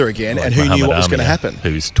back together again. Like, and who knew what was going to happen?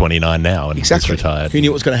 Who's 29 now and he's retired. Who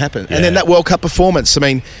knew what was going to happen? And then that World Cup performance. I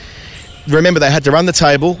mean, remember, they had to run the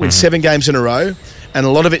table, win 7 games in a row, and a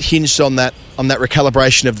lot of it hinged on that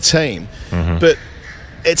recalibration of the team. But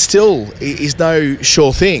it still is no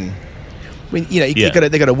sure thing. When, they've got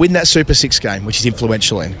to win that Super 6 game, which is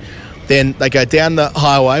influential in. Then they go down the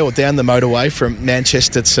highway or down the motorway from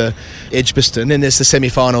Manchester to Edgbaston, and there's the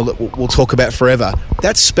semi-final that we'll talk about forever.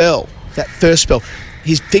 That first spell,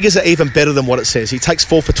 his figures are even better than what it says. He takes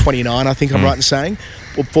 4 for 29, I think I'm right in saying,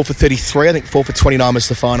 or 4 for 33. I think 4 for 29 was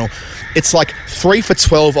the final. It's like 3 for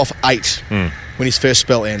 12 off 8 when his first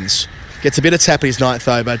spell ends. Gets a bit of tap in his ninth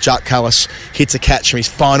over. Jack Cullis hits a catch from his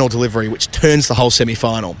final delivery, which turns the whole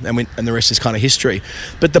semi-final, and the rest is kind of history.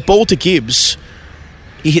 But the ball to Gibbs,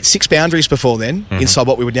 he hit 6 boundaries before then, inside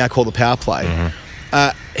what we would now call the power play.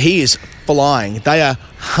 He is flying. They are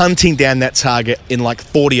hunting down that target in like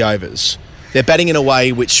 40 overs. They're batting in a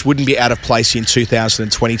way which wouldn't be out of place in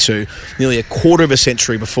 2022, nearly a quarter of a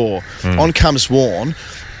century before. On comes Warne,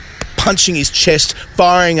 punching his chest,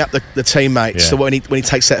 firing up the teammates. So when he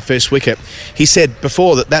takes that first wicket, he said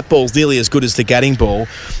before that ball's nearly as good as the Gadding ball.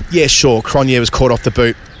 Yeah, sure, Cronje was caught off the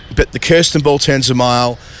boot, but the Kirsten ball turns a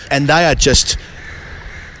mile, and they are just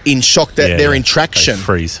in shock that they're in traction. They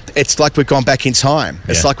freeze. It's like we've gone back in time.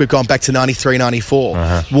 It's like we've gone back to 93,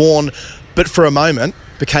 94. Warne, but for a moment,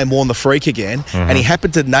 became Warne the Freak again, and he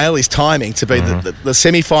happened to nail his timing to be the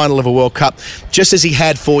semi-final of a World Cup, just as he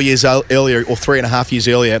had 4 years earlier, or 3.5 years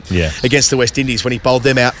earlier, against the West Indies when he bowled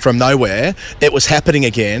them out from nowhere. It was happening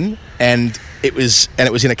again, and it was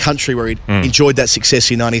in a country where he enjoyed that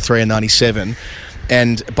success in 93 and 97.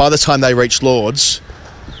 And by the time they reached Lords,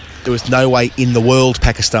 there was no way in the world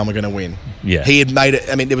Pakistan were going to win. Yeah. He had made it.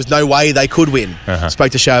 I mean, there was no way they could win.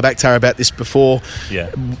 Spoke to Shoaib Akhtar about this before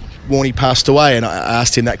Warne passed away, and I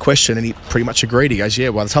asked him that question, and he pretty much agreed. He goes,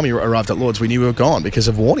 yeah, by the time you arrived at Lords, we knew we were gone because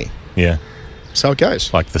of Warne. Yeah. So it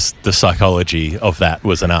goes. Like the psychology of that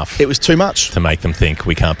was enough. It was too much. To make them think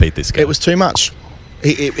we can't beat this guy. It was too much.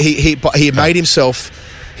 He had made himself...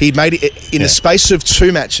 He'd made it in the space of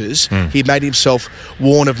 2 matches. He'd made himself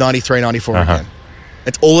Warne of 93, 94 again.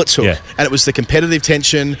 It's all it took. And it was the competitive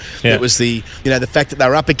tension. It was the fact that they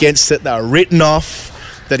were up against it. They were written off.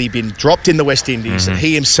 That he'd been dropped in the West Indies. That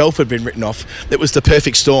he himself had been written off. It was the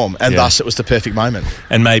perfect storm, and thus it was the perfect moment.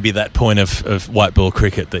 And maybe that point of white ball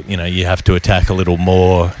cricket that you have to attack a little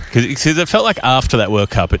more, because it felt like after that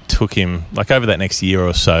World Cup, it took him like over that next year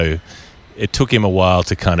or so. It took him a while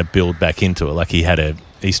to kind of build back into it. Like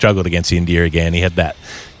he struggled against India again. He had that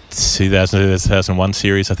 2001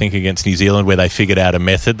 series, I think, against New Zealand, where they figured out a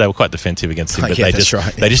method. They were quite defensive against him, but they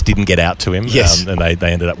just didn't get out to him. And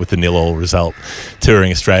they ended up with the 0-0 result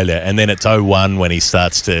touring Australia. And then it's 0-1 when he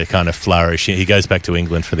starts to kind of flourish. He goes back to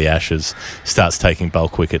England for the Ashes, starts taking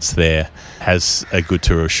bulk wickets there, has a good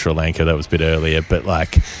tour of Sri Lanka. That was a bit earlier, but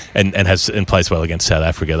and plays well against South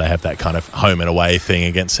Africa. They have that kind of home and away thing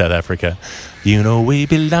against South Africa. We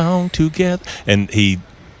belong together. And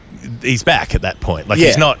he's back at that point. Like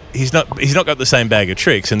he's not got the same bag of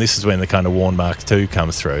tricks, and this is when the kind of Warne Mark II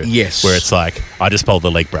comes through. Yes. Where it's like, I just bowl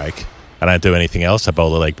the leg break. I don't do anything else. I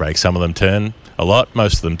bowl the leg break. Some of them turn a lot,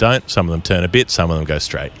 most of them don't. Some of them turn a bit, some of them go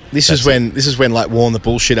straight. This is when like Warne the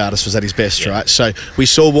bullshit artist was at his best, right? So we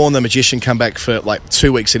saw Warne the magician come back for like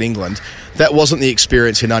 2 weeks in England. That wasn't the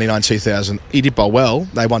experience in 99-2000. He did bowl well.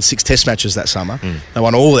 They won 6 test matches that summer. They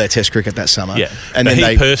won all their test cricket that summer. Yeah. And then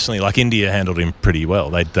he personally, like India handled him pretty well.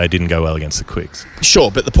 They didn't go well against the Quicks. Sure,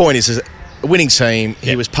 but the point is a winning team.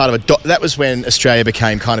 He was part of that was when Australia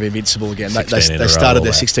became kind of invincible again. They started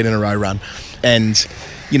their 16 in a row run, and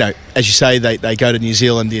as you say, they go to New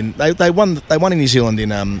Zealand they won in New Zealand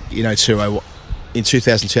in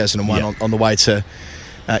 2001 on the way to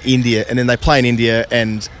India, and then they play in India,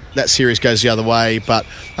 and that series goes the other way. But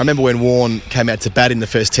I remember when Warne came out to bat in the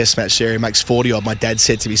first test match there, he makes 40 odd. My dad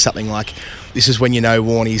said to me something like, this is when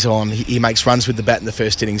Warne, he's on. He makes runs with the bat in the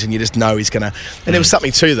first innings, and you just know he's going to... And there was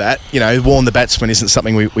something to that. Warne the batsman isn't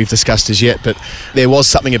something we've discussed as yet, but there was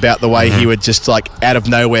something about the way he would just, like, out of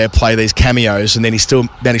nowhere play these cameos, and then he still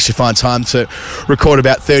managed to find time to record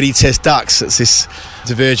about 30 test ducks. It's this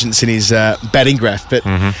divergence in his batting graph. But,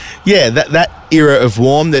 that era of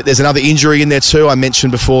Warne, there's another injury in there too. I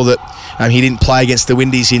mentioned before that he didn't play against the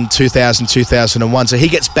Windies in 2000, 2001, so he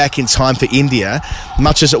gets back in time for India,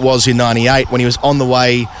 much as it was in 98 when he was on the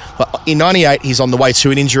way. In 98 he's on the way to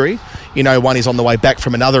an injury. In 01 he's on the way back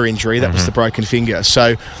from another injury. That was the broken finger.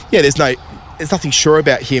 So there's nothing sure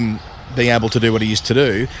about him being able to do what he used to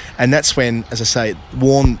do, and that's when, as I say,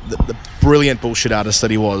 Warne, the brilliant bullshit artist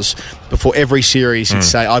that he was, before every series he'd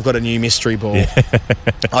say, I've got a new mystery ball.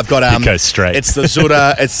 I've got it goes straight. It's the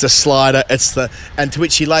Zutter, it's the slider, and to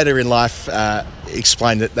which he later in life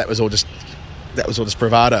explained that was all just that was all this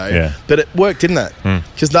bravado. Yeah. But it worked, didn't it?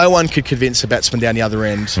 Because no one could convince a batsman down the other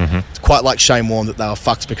end, quite like Shane Warne, that they were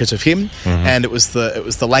fucked because of him. And it was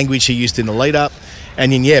the language he used in the lead up.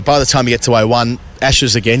 And then, by the time you get to 01,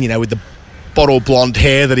 Ashes again, with the bottle blonde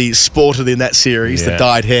hair that he sported in that series, the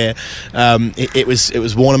dyed hair. It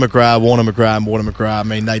was Warne McGrath. I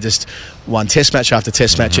mean, they just won Test match after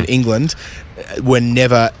Test match in England. Were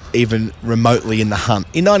never even remotely in the hunt.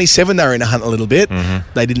 In 97, they were in the hunt a little bit.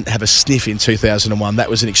 They didn't have a sniff in 2001.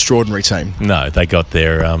 That was an extraordinary team. No, they got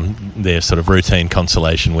their sort of routine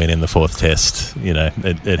consolation win in the fourth Test, at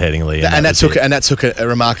Headingley. And that took a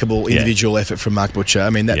remarkable individual effort from Mark Butcher.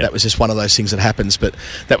 I mean, that was just one of those things that happens, but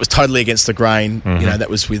that was totally against the grain. That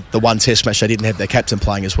was with the one Test match. They didn't have their captain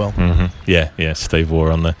playing as well. Yeah, Steve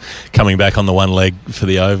Waugh coming back on the one leg for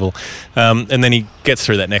the Oval. And then he gets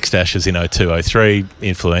through that next Ashes in 02-03,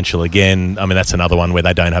 influential again. I mean, that's another one where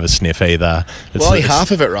they don't have a sniff either. Only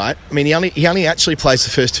half of it, right? I mean, he only actually plays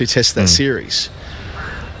the first two Tests of that series.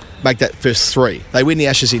 Make that first three. They win the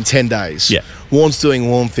Ashes in 10 days. Yeah. Warne's doing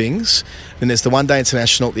Warne things. Then there's the one-day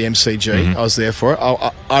international at the MCG. I was there for it.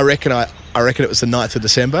 I reckon it was the 9th of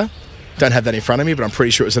December. Don't have that in front of me, but I'm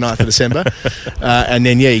pretty sure it was the 9th of December. And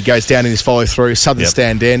then, he goes down in his follow-through, southern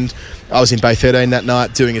stand end. I was in Bay 13 that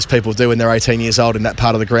night, doing as people do when they're 18 years old in that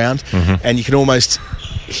part of the ground. And you can almost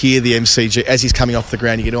hear the MCG. As he's coming off the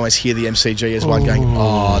ground, you can almost hear the MCG as one going,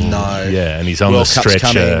 oh, no. Yeah, and he's on World the Cup's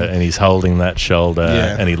stretcher coming. and he's holding that shoulder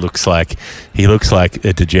and he looks like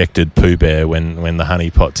a dejected Pooh Bear when the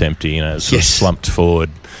honey pot's empty, sort of slumped forward.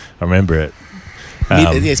 I remember it.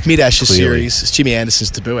 It's mid-Ashes clearly. series. It's Jimmy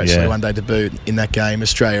Anderson's debut, actually, one-day debut in that game.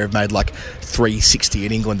 Australia have made like 360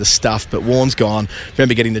 in England to stuff, but Warne's gone. I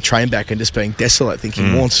remember getting the train back and just being desolate,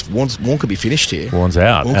 thinking Warne could be finished here. Warne's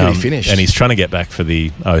out. Warne could be finished. And he's trying to get back for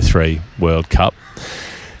the 03 World Cup.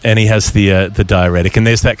 And he has the diuretic, and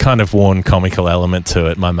there's that kind of Warne comical element to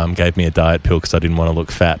it. My mum gave me a diet pill because I didn't want to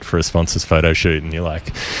look fat for a sponsor's photo shoot, and you're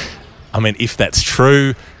like, I mean, if that's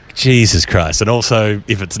true, Jesus Christ. And also,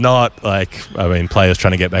 if it's not, players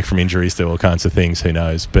trying to get back from injuries, do all kinds of things, who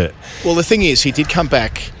knows. But well, the thing is, he did come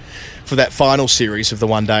back for that final series of the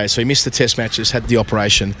one day, so he missed the Test matches, had the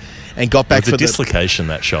operation, and got back for the dislocation,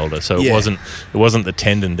 that shoulder. So it wasn't the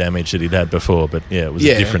tendon damage that he'd had before, but it was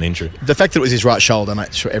a different injury. The fact that it was his right shoulder,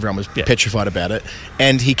 mate, sure everyone was petrified about it.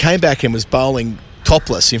 And he came back and was bowling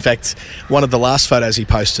topless. In fact, one of the last photos he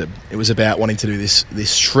posted, it was about wanting to do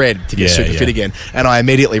this shred to get super fit again. And I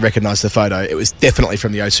immediately recognised the photo. It was definitely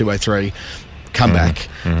from the 02-03 comeback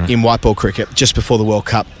in white ball cricket just before the World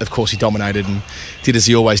Cup. Of course, he dominated and did as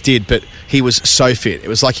he always did, but he was so fit. It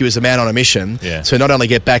was like he was a man on a mission to not only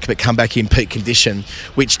get back but come back in peak condition,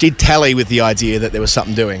 which did tally with the idea that there was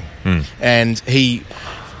something doing. And he,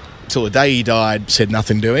 till the day he died, said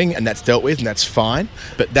nothing doing, and that's dealt with, and that's fine.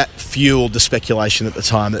 But that fueled the speculation at the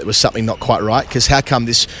time that there was something not quite right, because how come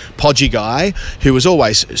this podgy guy, who was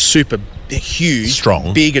always super huge,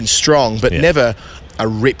 big and strong, but never a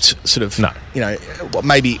ripped sort of,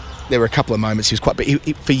 maybe there were a couple of moments he was quite, but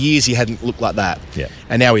for years he hadn't looked like that.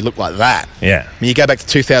 And now he looked like that. I mean, you go back to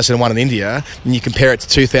 2001 in India and you compare it to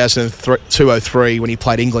 2003 when he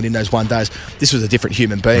played England in those one days. This was a different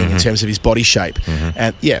human being in terms of his body shape.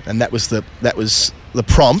 And that was the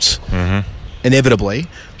prompt, inevitably,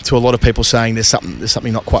 to a lot of people saying there's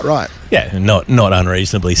something not quite right. Yeah, not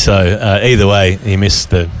unreasonably so. Either way, he missed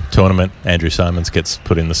the tournament. Andrew Simons gets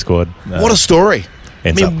put in the squad. What a story!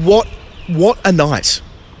 What a night!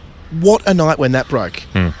 What a night when that broke.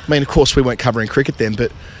 I mean, of course, we weren't covering cricket then,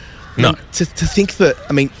 but to think that,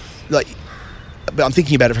 but I'm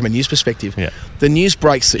thinking about it from a news perspective. The news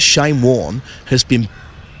breaks that Shane Warne has been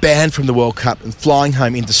banned from the World Cup and flying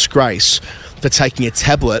home in disgrace for taking a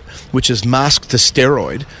tablet which is masked to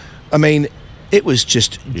steroid. I mean, it was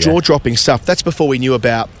just jaw-dropping stuff. That's before we knew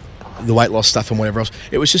about the weight loss stuff and whatever else.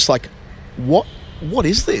 It was just like, what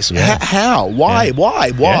is this? How? Why?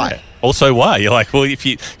 Yeah. Also, why? You're like, well, if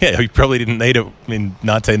you probably didn't need it in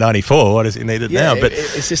 1994. Why does he need it now? But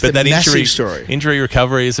it's just that massive story. Injury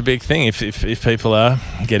recovery is a big thing. If people are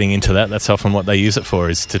getting into that, that's often what they use it for,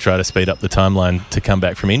 is to try to speed up the timeline to come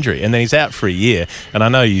back from injury. And then he's out for a year. And I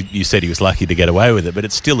know you said he was lucky to get away with it, but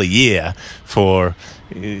it's still a year for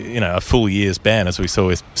a full year's ban, as we saw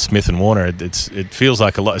with Smith and Warner. It feels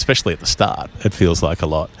like a lot, especially at the start. It feels like a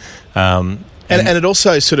lot. And it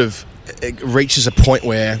also sort of reaches a point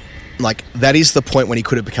where, that is the point when he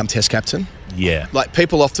could have become Test captain. Yeah.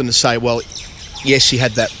 People often say, well, yes, he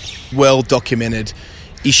had that well-documented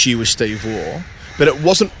issue with Steve Waugh, but it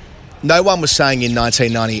wasn't. No one was saying in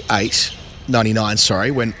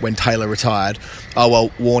 1999, when Taylor retired, oh, well,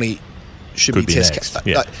 Warne should be Test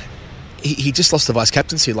captain. he just lost the vice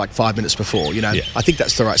captaincy like 5 minutes before. You know, Yeah. I think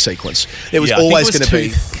that's the right sequence. It was Yeah, always I think going to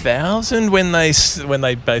it was 2000 when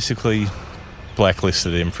they basically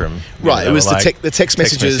blacklisted him from Right, it was the text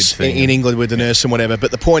messages message thing. in England with the nurse and whatever.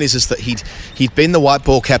 But the point is that he'd been the white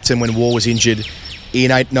ball captain when Warne was injured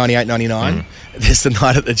in 98-99. There's the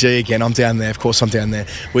night at the G again. I'm down there, of course I'm down there,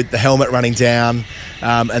 with the helmet running down.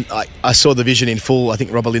 And I saw the vision in full. I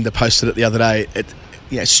think Robert Linda posted it the other day.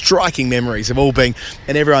 Striking memories of all being,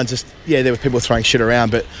 and everyone just, there were people throwing shit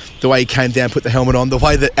around, but the way he came down, put the helmet on, the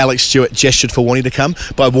way that Alex Stewart gestured for Warne to come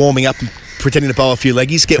by warming up and pretending to bowl a few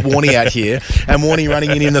leggies, get Warne out here, and Warne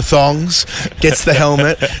running in the thongs, gets the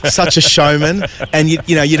helmet, such a showman, and you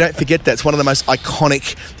don't forget that. It's one of the most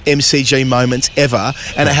iconic MCG moments ever,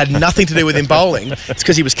 and it had nothing to do with him bowling. It's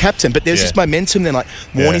because he was captain, but there's this momentum then, like,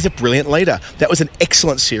 Warne's a brilliant leader. That was an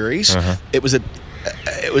excellent series. It was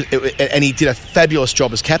and he did a fabulous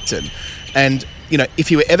job as captain. And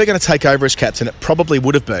if you were ever going to take over as captain, it probably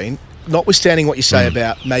would have been, notwithstanding what you say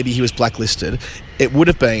about maybe he was blacklisted, it would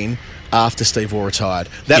have been after Steve Waugh retired.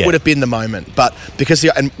 That would have been the moment. But because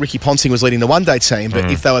and Ricky Ponting was leading the one-day team,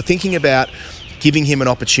 but if they were thinking about giving him an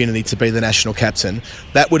opportunity to be the national captain,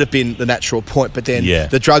 that would have been the natural point. But then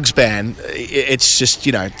the drugs ban, it's just,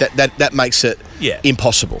 that makes it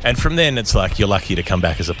impossible. And from then, it's like you're lucky to come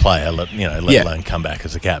back as a player, let alone come back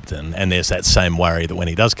as a captain. And there's that same worry that when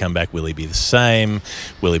he does come back, will he be the same?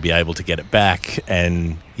 Will he be able to get it back?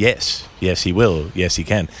 And yes, he will. Yes, he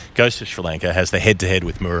can. Goes to Sri Lanka, has the head-to-head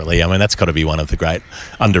with Murali. I mean, that's got to be one of the great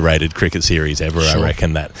underrated cricket series ever, I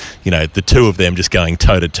reckon. That, the two of them just going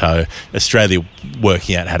toe-to-toe. Australia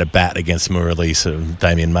working out how to bat against Murali, so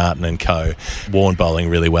Damien Martin and co. Warne bowling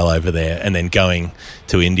really well over there. And then going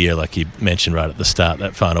to India, like you mentioned right at the start,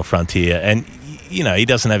 that final frontier. And, he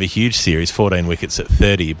doesn't have a huge series, 14 wickets at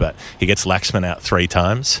 30, but he gets Laxman out 3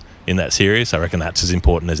 times in that series. I reckon that's as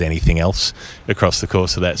important as anything else across the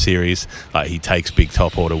course of that series. He takes big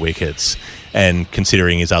top order wickets, and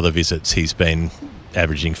considering his other visits, he's been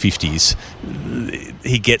averaging 50s.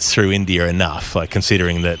 He gets through India enough,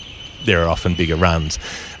 considering that there are often bigger runs.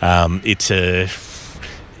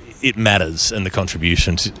 It matters, and the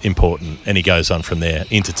contribution's important, and he goes on from there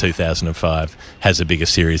into 2005, has the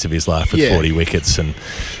biggest series of his life with 40 wickets and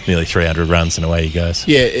nearly 300 runs, and away he goes.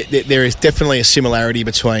 There is definitely a similarity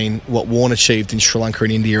between what Warne achieved in Sri Lanka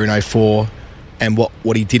and India in 04 and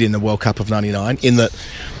what he did in the World Cup of 99, in that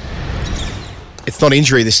it's not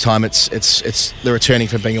injury this time, it's the returning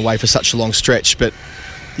from being away for such a long stretch. But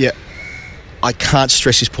I can't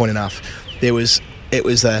stress this point enough. It was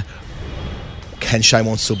can Shane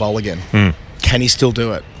Warne still bowl again? Can he still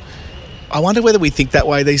do it? I wonder whether we think that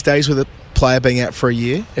way these days with a player being out for a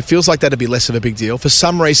year. It feels like that'd be less of a big deal. For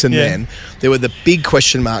some reason then, there were the big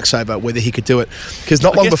question marks over whether he could do it. Because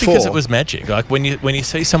not long before... because it was magic. Like when you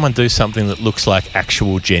see someone do something that looks like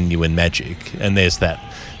actual genuine magic, and there's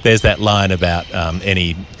that line about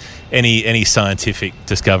any scientific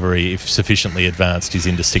discovery, if sufficiently advanced, is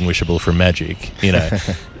indistinguishable from magic.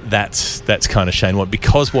 That's kind of Shane Warne,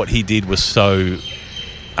 because what he did was so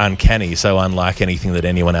uncanny, so unlike anything that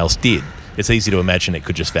anyone else did. It's easy to imagine it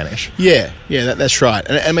could just vanish. That's right.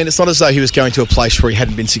 And I mean, it's not as though he was going to a place where he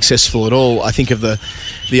hadn't been successful at all. I think of the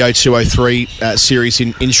 02-03 series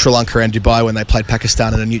in Sri Lanka and Dubai when they played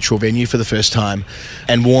Pakistan in a neutral venue for the first time,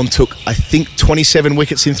 and Warne took, I think, 27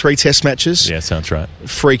 wickets in 3 test matches. Yeah, sounds right.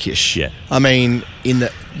 Freakish. Yeah. I mean,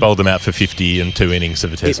 bowled them out for 50 and 2 innings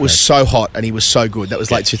of a test match. It was so hot and he was so good. That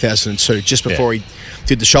was late 2002, just before he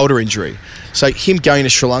did the shoulder injury. So him going to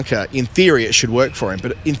Sri Lanka, in theory it should work for him,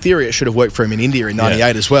 but in theory it should have worked for him in India in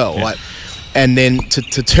 98 as well. Yeah. And then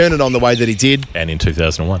to turn it on the way that he did. And in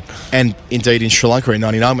 2001. And indeed in Sri Lanka in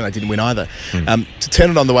 99 when they didn't win either. To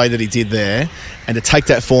turn it on the way that he did there, and to take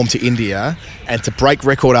that form to India and to break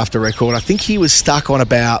record after record. I think he was stuck on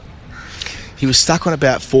about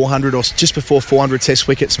 400 or just before 400 test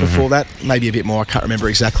wickets before that, maybe a bit more, I can't remember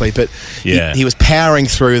exactly, but he was powering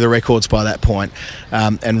through the records by that point,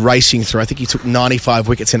 and racing through. I think he took 95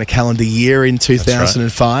 wickets in a calendar year in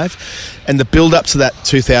 2005. Right. And the build up to that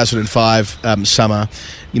 2005 summer,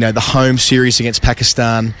 the home series against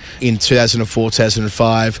Pakistan in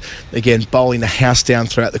 2004-2005, again bowling the house down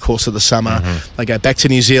throughout the course of the summer. They go back to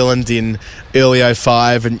New Zealand in early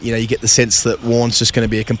 05, and you get the sense that Warne's just going to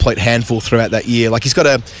be a complete handful throughout that year. Like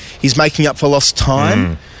he's making up for lost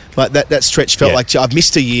time, Like that stretch felt like I've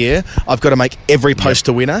missed a year. I've got to make every post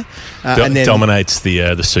a winner. And then dominates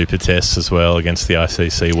the Super Tests as well against the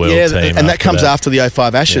ICC World Team. And that comes after the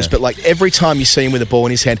 05 Ashes. But like every time you see him with a ball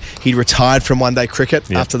in his hand, he retired from one-day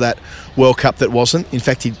cricket after that World Cup that wasn't. In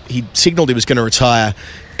fact, he signalled he was going to retire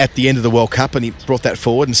at the end of the World Cup, and he brought that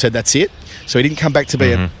forward and said that's it. So he didn't come back to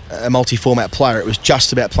be a multi-format player. It was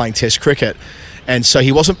just about playing Test cricket. And so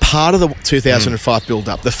he wasn't part of the 2005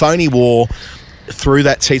 build-up. The phone he wore through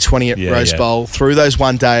that T20 at Rose Bowl, through those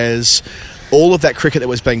one-dayers, all of that cricket that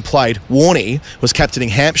was being played. Warne was captaining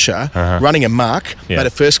Hampshire, running a mark, made a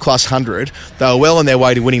first-class 100. They were well on their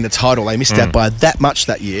way to winning the title. They missed out by that much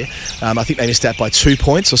that year. I think they missed out by 2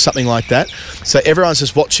 points or something like that. So everyone's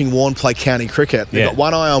just watching Warne play county cricket. They've got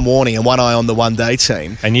one eye on Warne and one eye on the one-day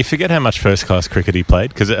team. And you forget how much first-class cricket he played,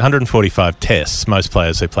 because at 145 tests, most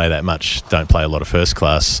players who play that much don't play a lot of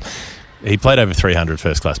first-class. He played over 300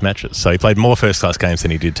 first-class matches. So he played more first-class games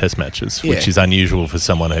than he did test matches, which is unusual for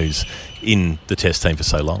someone who's in the test team for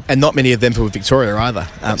so long. And not many of them for Victoria either.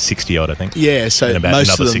 60-odd, I think. Yeah, so and about most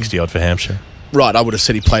another of them, 60-odd for Hampshire. Right, I would have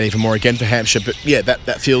said he played even more again for Hampshire. But, yeah,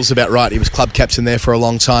 that feels about right. He was club captain there for a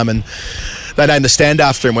long time, and they named the stand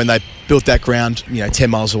after him when they built that ground,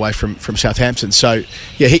 10 miles away from Southampton. So,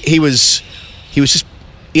 yeah, he was just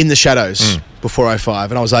in the shadows before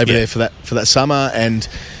 05, and I was over there for that summer, and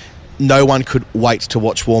no one could wait to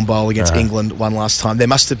watch Warne bowl against England one last time. There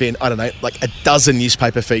must have been, I don't know, like a dozen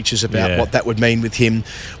newspaper features about what that would mean with him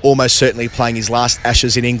almost certainly playing his last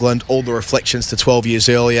Ashes in England, all the reflections to 12 years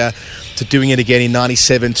earlier, to doing it again in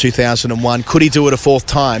 97, 2001. Could he do it a fourth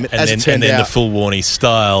time? And then the full Warne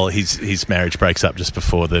style, his marriage breaks up just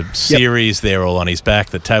before the series. They're all on his back.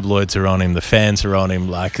 The tabloids are on him. The fans are on him.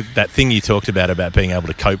 Like that thing you talked about being able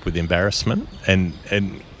to cope with embarrassment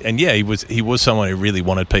and yeah, he was someone who really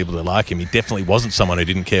wanted people to like him. He definitely wasn't someone who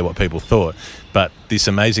didn't care what people thought. But this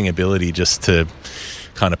amazing ability just to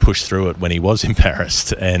kind of push through it when he was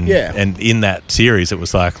embarrassed. And in that series, it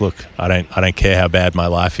was like, look, I don't care how bad my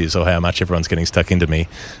life is or how much everyone's getting stuck into me.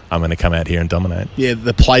 I'm going to come out here and dominate. Yeah,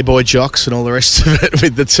 the Playboy jocks and all the rest of it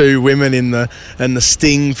with the two women and the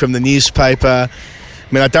sting from the newspaper.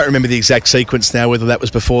 I mean, I don't remember the exact sequence now, whether that was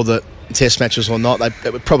before the test matches or not.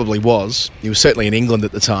 It probably was. He was certainly in England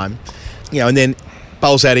at the time. And then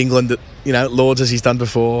bowls out England at, Lords, as he's done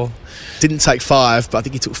before. Didn't take 5, but I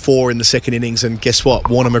think he took 4 in the second innings. And guess what?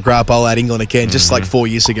 Warne McGrath bowl out England again, just like 4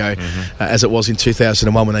 years ago, as it was in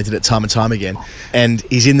 2001 when they did it time and time again. And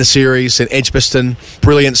he's in the series. And Edgbaston,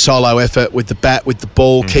 brilliant solo effort with the bat, with the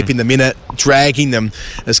ball, keeping them in it, dragging them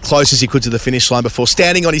as close as he could to the finish line before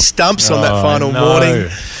standing on his stumps on that final morning.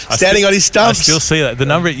 Standing on his stumps. I still see that. The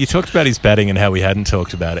number you talked about his batting and how we hadn't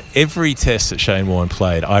talked about it. Every test that Shane Warne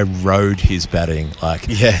played, I rode his batting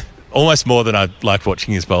almost more than I liked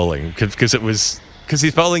watching his bowling, because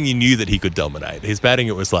his bowling, you knew that he could dominate. His batting,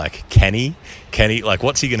 it was like, can he? Like,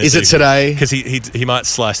 what's he going to do? Is it today? Because he might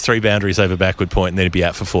slice 3 boundaries over backward point and then he'd be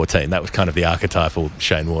out for 14. That was kind of the archetypal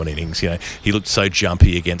Shane Warne innings. He looked so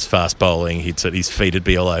jumpy against fast bowling. His feet would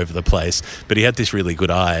be all over the place. But he had this really good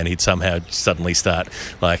eye, and he'd somehow suddenly start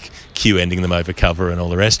like Q-ending them over cover and all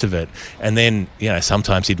the rest of it. And then,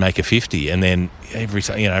 sometimes he'd make a 50. And then every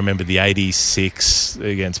time, I remember the 86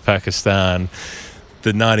 against Pakistan.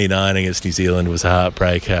 The 99 against New Zealand was a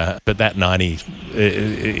heartbreaker, but that 90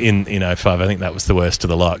 in 05, I think that was the worst of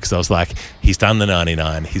the lot, because I was like, he's done the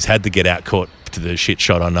 99. He's had the get-out caught to the shit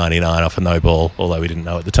shot on 99 off a no ball, although we didn't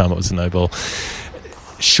know at the time it was a no ball.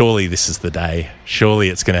 Surely this is the day. Surely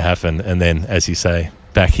it's going to happen. And then, as you say,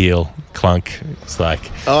 back heel, clunk. It's like,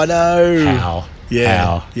 oh no. How?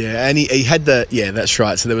 Yeah. Yeah, and he had that's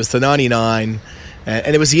right. So there was the 99...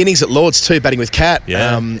 and it was the innings at Lords too, batting with Cat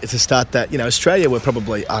to start that. Australia were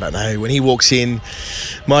probably, I don't know, when he walks in,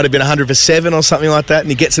 might have been 100 for 7 or something like that, and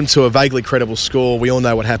he gets them to a vaguely credible score. We all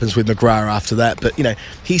know what happens with McGrath after that, but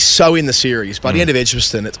he's so in the series. By the end of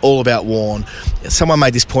Edgbaston, it's all about Warne. Someone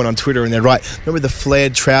made this point on Twitter, and they're right. Remember the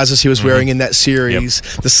flared trousers he was wearing in that series,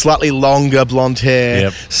 the slightly longer blonde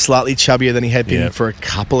hair, slightly chubbier than he had been for a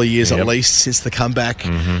couple of years at least since the comeback,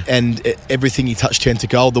 and everything he touched turned to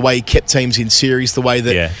gold. The way he kept teams in series, the way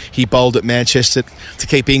that he bowled at Manchester to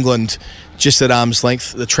keep England just at arm's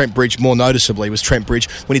length. The Trent Bridge, more noticeably, was Trent Bridge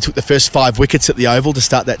when he took the first 5 wickets at the Oval to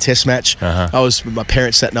start that test match. I was with my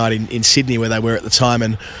parents that night in Sydney, where they were at the time,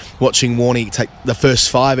 and watching Warne take the first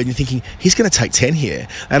 5, and you're thinking, he's going to take 10 here.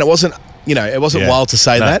 And it wasn't wild to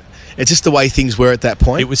say that. It's just the way things were at that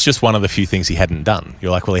point. It was just one of the few things he hadn't done. You're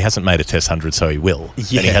like, well, he hasn't made a Test 100, so he will. And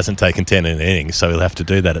he hasn't taken 10 in an inning, so he'll have to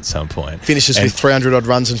do that at some point. Finishes with 300-odd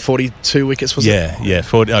runs and 42 wickets, was it? Yeah,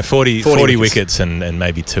 40 wickets and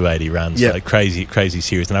maybe 280 runs. Like crazy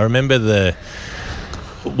series. And I remember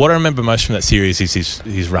What I remember most from that series is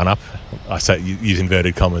his run-up. I say use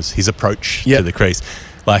inverted commas. His approach to the crease.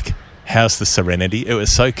 Like, how's the serenity? It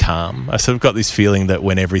was so calm. I sort of got this feeling that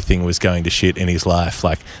when everything was going to shit in his life,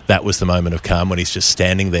 like, that was the moment of calm when he's just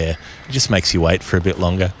standing there. It just makes you wait for a bit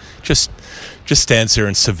longer. Just stands there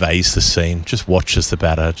and surveys the scene. Just watches the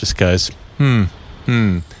batter. Just goes,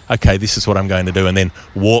 okay, this is what I'm going to do, and then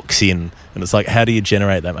walks in. And it's like, how do you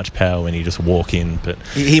generate that much power when you just walk in? But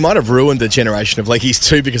he might have ruined a generation of leggies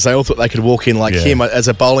too, because they all thought they could walk in like him. As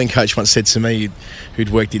a bowling coach once said to me, who'd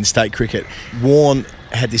worked in state cricket, Warne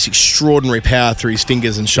had this extraordinary power through his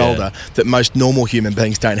fingers and shoulder that most normal human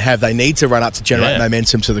beings don't have. They need to run up to generate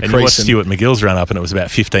momentum to the crease. You watched Stuart McGill's run up, and it was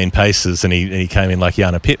about 15 paces, and he came in like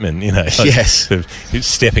Yana Pittman, you know. Like, yes. Sort of, he was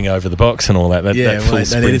stepping over the box and all that. That full they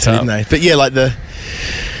sprint needed to, didn't they? But yeah, like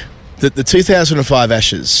the 2005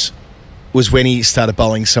 Ashes was when he started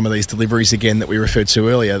bowling some of these deliveries again that we referred to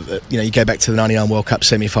earlier. You know, you go back to the 99 World Cup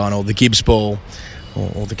semi-final, the Gibbs ball,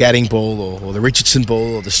 or the Gadding ball, or the Richardson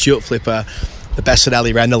ball, or the Stewart flipper, the Bassett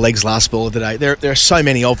Ali ran the legs last ball of the day. There are so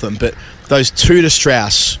many of them, but those two to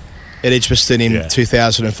Strauss at Edgbaston in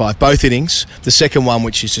 2005, both innings, the second one,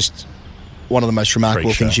 which is just one of the most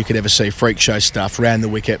remarkable things you could ever see, freak show stuff, ran the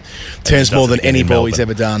wicket, turns more than any ball he's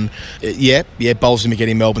ever done. Bowls him again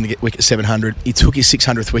in Melbourne to get wicket 700. He took his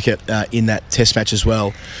 600th wicket in that test match as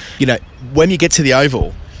well. You know, when you get to the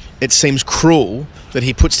Oval, it seems cruel that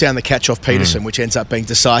he puts down the catch off Peterson, which ends up being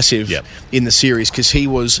decisive in the series, because he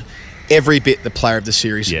was every bit the player of the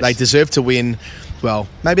series. Yes. They deserved to win. Well,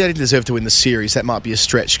 maybe they didn't deserve to win the series. That might be a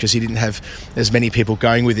stretch, because he didn't have as many people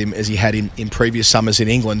going with him as he had in previous summers in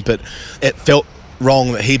England. But it felt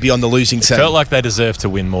wrong that he'd be on the losing team. It felt like they deserved to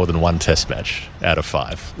win more than one test match out of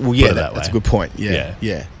 5. Well, yeah, that's a good point. Yeah.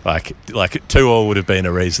 Like 2-2 would have been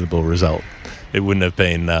a reasonable result. It wouldn't have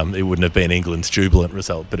been England's jubilant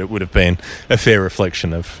result, but it would have been a fair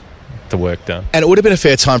reflection of the work done. And it would have been a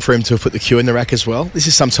fair time for him to have put the cue in the rack as well. This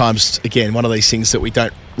is sometimes, again, one of these things that we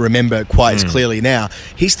don't remember quite as clearly now.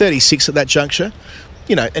 He's 36 at that juncture,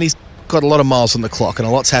 you know, and he's got a lot of miles on the clock, and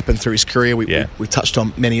a lot's happened through his career. We touched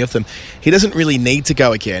on many of them. He doesn't really need to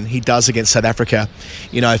go again. He does against South Africa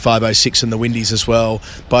in 05-06 and the Windies as well.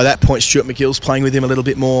 By that point, Stuart McGill's playing with him a little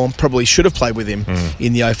bit more. Probably should have played with him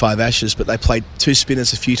in the 05 Ashes, but they played two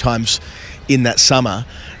spinners a few times in that summer.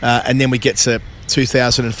 And then we get to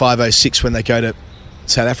 2005-06 when they go to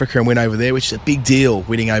South Africa and win over there, which is a big deal,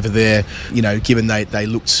 winning over there, you know, given they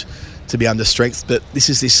looked to be under strength. But this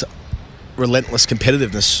is this relentless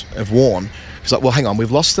competitiveness of Warne. He's like, well, hang on,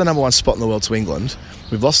 we've lost the number one spot in the world to England.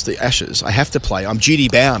 We've lost the Ashes. I have to play. I'm duty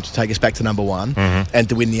bound to take us back to number one and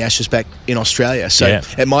to win the Ashes back in Australia. So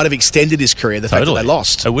it might have extended his career, the fact that they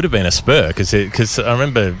lost. It would have been a spur, because I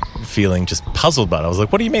remember feeling just puzzled by it. I was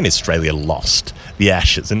like, what do you mean Australia lost the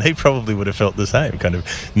Ashes? And he probably would have felt the same, kind of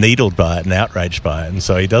needled by it and outraged by it. And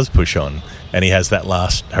so he does push on. And he has that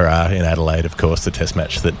last hurrah in Adelaide, of course, the test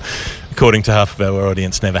match that, according to half of our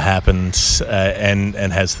audience, never happened, and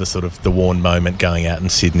has the sort of the Warne moment going out in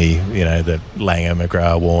Sydney, you know, the Langer,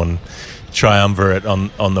 McGrath, Warne triumvirate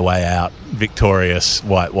on the way out, victorious,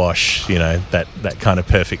 whitewash, you know, that kind of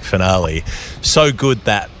perfect finale. So good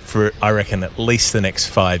that for, I reckon, at least the next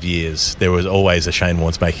 5 years, there was always a Shane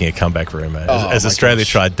Warne's making a comeback rumour. As Australia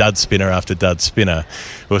tried dud spinner after dud spinner,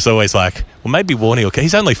 it was always like, well, maybe Warne will...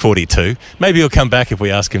 He's only 42. Maybe he'll come back if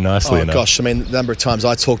we ask him nicely enough. Gosh, I mean, the number of times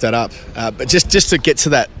I talked that up. But just to get to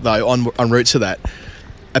that, though, en route to that,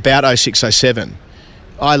 about 06-07,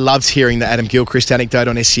 I loved hearing the Adam Gilchrist anecdote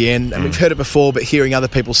on SEN, and we've heard it before, but hearing other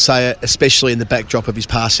people say it, especially in the backdrop of his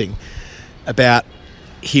passing, about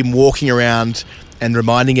him walking around and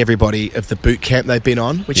reminding everybody of the boot camp they've been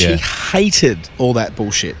on, which he hated all that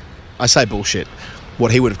bullshit. I say bullshit,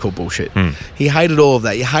 what he would have called bullshit. He hated all of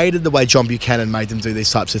that. He hated the way John Buchanan made them do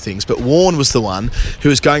these types of things. But Warne was the one who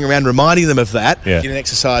was going around reminding them of that in an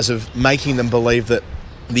exercise of making them believe that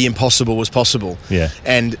the impossible was possible.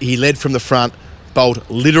 And he led from the front, bowled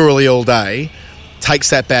literally all day,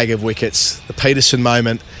 takes that bag of wickets, the Peterson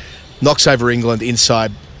moment, knocks over England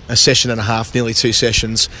inside a session and a half, nearly 2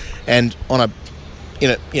 sessions, and on a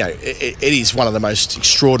it is one of the most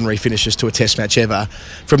extraordinary finishes to a test match ever.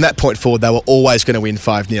 From that point forward, they were always going to win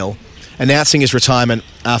 5-0. Announcing his retirement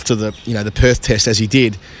after the Perth test, as he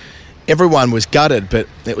did, everyone was gutted, but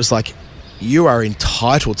it was like, you are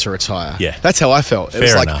entitled to retire. That's how I felt. It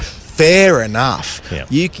was like, fair enough.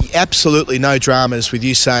 You absolutely no dramas with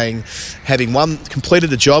you saying, having completed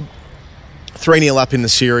the job, 3-0 up in the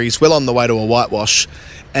series, well on the way to a whitewash,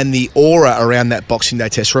 and the aura around that Boxing Day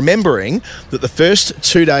test, remembering that the first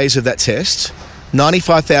 2 days of that test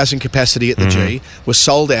 95,000 capacity at the G, was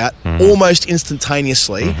sold out almost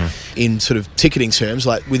instantaneously in sort of ticketing terms,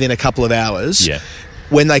 like within a couple of hours. Yeah.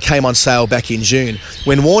 When they came on sale back in June.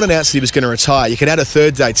 When Warne announced that he was going to retire, you could add a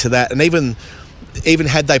third day to that, and even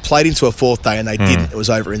had they played into a fourth day, and they didn't, it was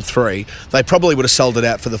over in 3, they probably would have sold it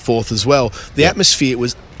out for the fourth as well. The atmosphere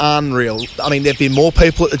was unreal. I mean, there have been more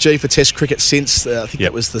people at the G for Test cricket since, I think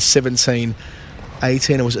it was the 17-18,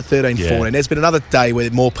 or was it 13-14? There's been another day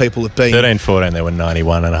where more people have been. 13-14, there were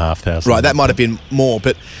 91,500. Right, that might have been more,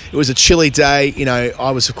 but it was a chilly day. You know,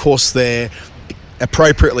 I was, of course, there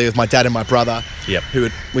appropriately with my dad and my brother,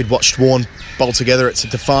 we'd watched Warne bowl together. It's a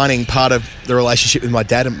defining part of the relationship with my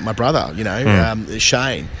dad and my brother, you know,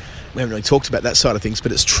 Shane. We haven't really talked about that side of things,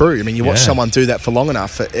 but it's true. I mean, you watch someone do that for long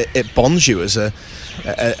enough, it bonds you as a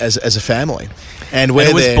family. And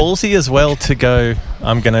it was ballsy as well to go,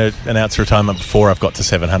 I'm going to announce retirement before I've got to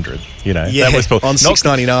 700. You know, that was on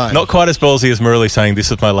 699. Not quite as ballsy as Murali saying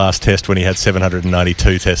this is my last test when he had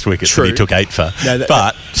 792 test wickets and he took 8 for. No,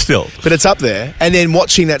 but still. But it's up there. And then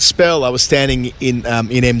watching that spell, I was standing in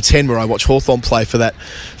M10 where I watched Hawthorn play for that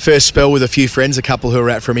first spell with a few friends, a couple who were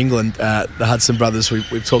out from England, the Hudson brothers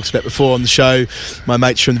we've talked about before on the show, my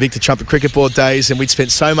mates from the Victor Trumpet Cricket Board days, and we'd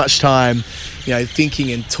spent so much time, you know,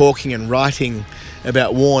 thinking and talking and writing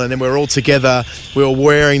about Warne, and then we were all together. We were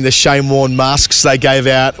wearing the Shane Warne masks they gave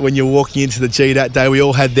out when you were walking into the G that day. We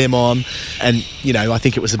all had them on, and you know, I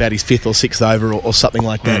think it was about his 5th or 6th over or something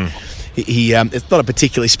like that. He it's not a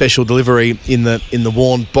particularly special delivery in the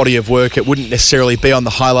Warne body of work. It wouldn't necessarily be on the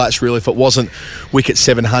highlights reel if it wasn't wicket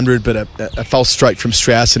 700, but a false stroke from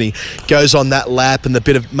Strauss, and he goes on that lap and the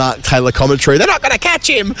bit of Mark Taylor commentary, they're not going to catch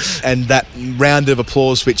him, and that round of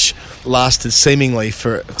applause which lasted seemingly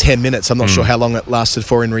for 10 minutes. I'm not sure how long it lasted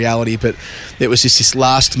for in reality, but it was just this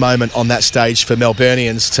last moment on that stage for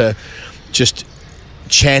Melburnians to just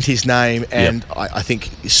chant his name, and I think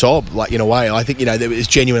sob, like, in a way. I think, you know, there was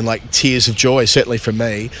genuine, like, tears of joy, certainly from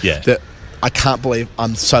me, that I can't believe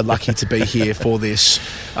I'm so lucky to be here for this.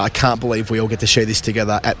 I can't believe we all get to share this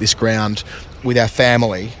together at this ground with our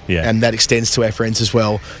family, and that extends to our friends as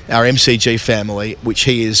well, our MCG family, which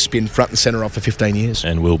he has been front and centre of for 15 years.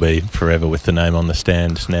 And will be forever with the name on the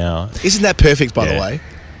stand now. Isn't that perfect, by the way?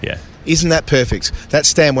 Yeah. Isn't that perfect? That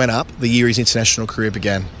stand went up the year his international career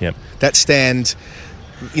began. Yep. That stand,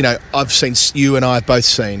 you know, I've seen, you and I have both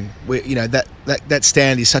seen, you know, that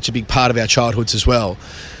stand is such a big part of our childhoods as well.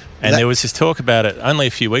 And there was this talk about it only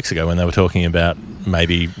a few weeks ago when they were talking about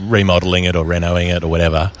maybe remodelling it or renoing it or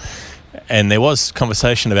whatever. And there was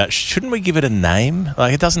conversation about, shouldn't we give it a name?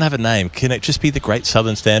 Like, it doesn't have a name. Can it just be the Great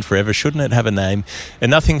Southern Stand forever? Shouldn't it have a name?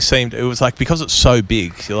 And nothing seemed, it was like, because it's so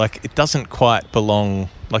big, like, it doesn't quite belong,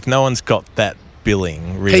 like, no one's got that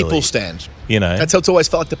billing, really. People stand. You know? That's how it's always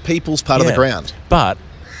felt, like the people's part of the ground. But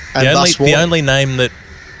the only name that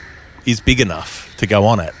is big enough to go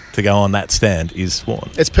on it, to go on that stand, is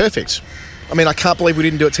Warne. It's perfect. I mean, I can't believe we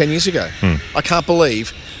didn't do it 10 years ago. I can't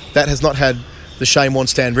believe that has not had the Shane Warne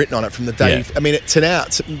stand written on it from the day. I mean, to now,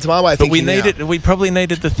 to my way of thinking. But we probably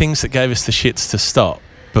needed the things that gave us the shits to stop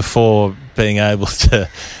before being able to,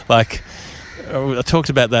 like, I talked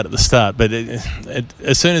about that at the start, but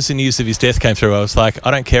as soon as the news of his death came through, I was like, I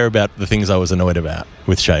don't care about the things I was annoyed about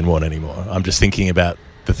with Shane Warne anymore. I'm just thinking about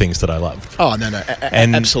the things that I loved. Oh, no.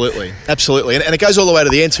 Absolutely. Absolutely. And it goes all the way to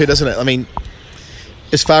the end too, doesn't it? I mean,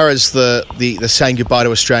 as far as the saying goodbye to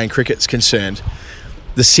Australian cricket's concerned,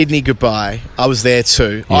 the Sydney goodbye, I was there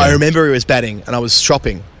too. Yeah. I remember he was batting and I was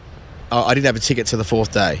shopping. I didn't have a ticket to the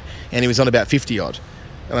 4th day, and he was on about 50-odd.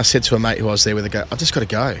 And I said to a mate who I was there with, I've just got to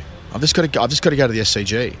go. I've just got to go to the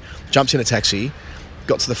SCG. Jumped in a taxi,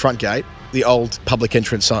 got to the front gate, the old public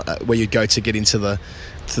entrance where you'd go to get into the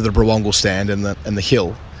Brawongle stand and the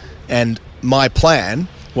hill. And my plan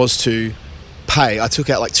was to pay. I took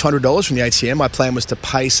out like $200 from the ATM. My plan was to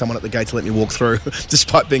pay someone at the gate to let me walk through,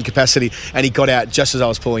 despite being capacity. And he got out just as I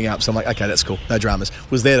was pulling up. So I'm like, okay, that's cool. No dramas.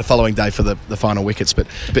 Was there the following day for the final wickets. But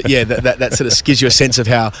yeah, that sort of gives you a sense of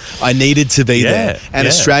how I needed to be there. And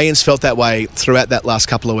Australians felt that way throughout that last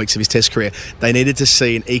couple of weeks of his Test career. They needed to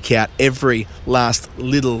see and eke out every last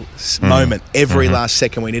little moment, every last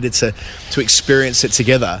second. We needed to experience it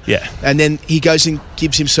together. Yeah. And then he goes and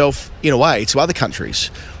gives himself, in a way, to other countries.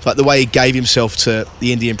 Like the way he gave himself to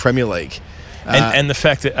the Indian Premier League. And the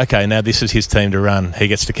fact that, okay, now this is his team to run. He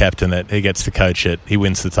gets to captain it. He gets to coach it. He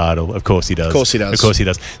wins the title. Of course he does. Of course he does. Of course he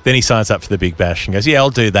does. Then he signs up for the Big Bash and goes, yeah, I'll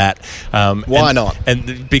do that. Why not?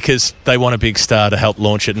 And because they want a big star to help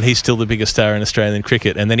launch it, and he's still the biggest star in Australian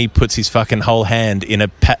cricket. And then he puts his fucking whole hand in a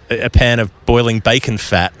pan of boiling bacon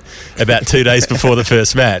fat about 2 days before the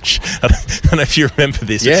first match. I don't know if you remember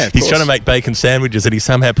this. Yeah, of he's course. trying to make bacon sandwiches, and he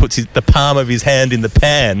somehow puts the palm of his hand in the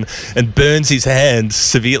pan and burns his hand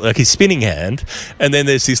severely, like his spinning hand. And then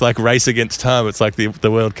there's this like race against time. It's like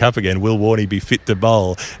the World Cup again. Will Warne be fit to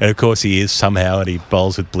bowl? And of course he is somehow, and he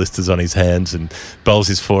bowls with blisters on his hands and bowls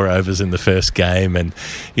his 4 overs in the first game, and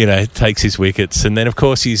takes his wickets. And then of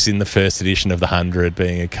course he's in the first edition of the 100,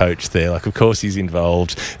 being a coach there. Like of course he's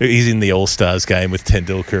involved. He's in the All-Stars game with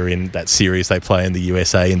Tendulkar in that series they play in the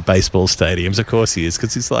USA in baseball stadiums. Of course he is,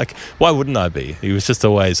 because he's like, why wouldn't I be? He was just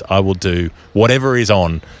always, I will do whatever is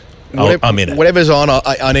on. I'm in it. Whatever's on,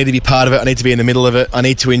 I need to be part of it. I need to be in the middle of it. I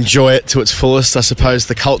need to enjoy it to its fullest. I suppose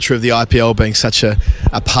the culture of the IPL being such a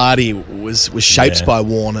party was shaped by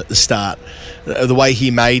Warne at the start. The way he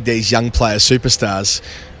made these young players superstars.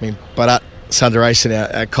 I mean, Bharat Sundaresh and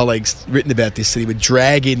our colleagues written about this, that he would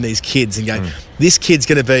drag in these kids and go, this kid's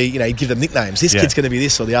going to be, he'd give them nicknames. This kid's going to be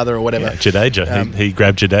this or the other or whatever. Yeah, Jadeja. He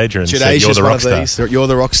grabbed Jadeja and said, you're the rock star. You're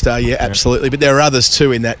the rock star, absolutely. But there are others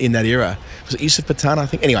too in that era. Was it Yusuf Pathan, I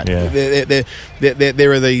think? Anyway,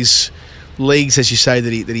 there are these leagues, as you say,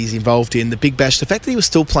 that he's involved in. The Big Bash, the fact that he was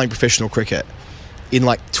still playing professional cricket in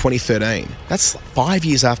like 2013, that's 5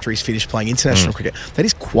 years after he's finished playing international cricket. That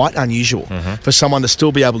is quite unusual for someone to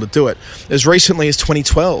still be able to do it. As recently as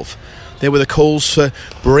 2012, there were the calls for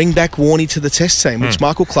bring back Warne to the Test team, which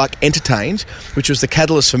Michael Clarke entertained, which was the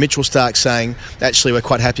catalyst for Mitchell Starc saying, actually, we're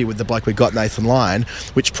quite happy with the bloke we got, Nathan Lyon,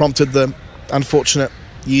 which prompted the unfortunate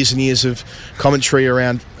years and years of commentary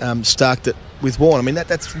around Starc with Warne. I mean,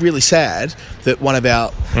 that's really sad that one of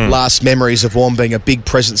our last memories of Warne being a big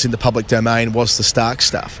presence in the public domain was the Starc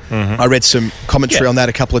stuff. I read some commentary on that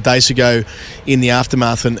a couple of days ago in the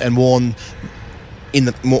aftermath, and Warne in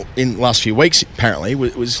the last few weeks apparently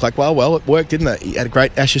was like, well, it worked, didn't it? He had a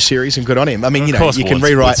great Ashes series, and good on him. I mean, you can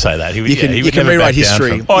rewrite. Say that. You can rewrite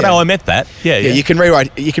history. No, I meant that. Yeah. You can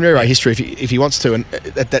rewrite history if he wants to, and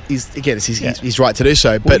that is again, it's his right to do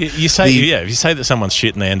so. But you say if you say that someone's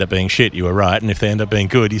shit and they end up being shit, you were right, and if they end up being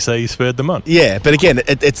good, you say you spurred them on. Yeah, but again,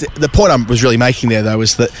 it's the point I was really making there though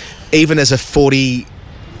is that even as a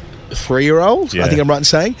 43-year-old, I think I'm right in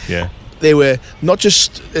saying, there were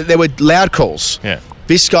loud calls. Yeah.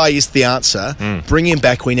 This guy is the answer. Bring him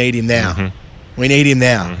back. We need him now. We need him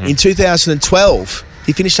now. In 2012,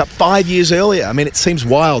 he finished up 5 years earlier. I mean, it seems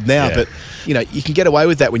wild now, but you can get away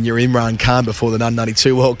with that when you're Imran Khan before the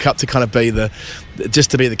 1992 World Cup to kind of be the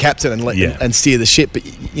captain and steer the ship. But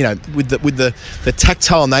with the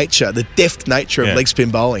tactile nature, the deft nature of leg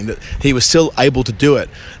spin bowling, that he was still able to do it.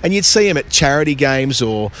 And you'd see him at charity games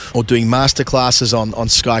or doing masterclasses on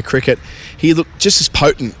Sky Cricket. He looked just as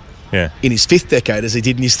potent in his 5th decade as he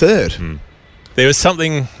did in his 3rd. There was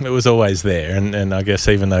something that was always there, and I guess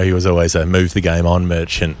even though he was always a move the game on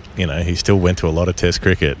merchant, he still went to a lot of Test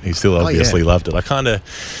cricket. He still obviously loved it.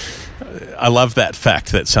 I love that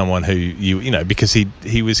fact that someone who because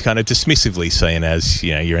he was kind of dismissively seen as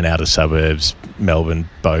you're an outer suburbs Melbourne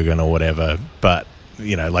bogan or whatever, but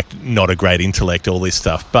like not a great intellect, all this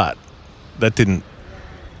stuff, but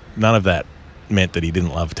none of that meant that he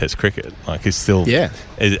didn't love Test cricket. Like, it's still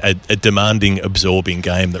a demanding, absorbing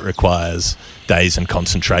game that requires days and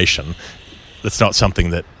concentration. That's not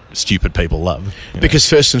something that stupid people love. Because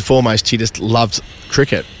first and foremost, he just loved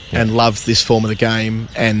cricket and loved this form of the game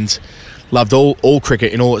and loved all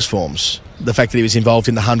cricket in all its forms. The fact that he was involved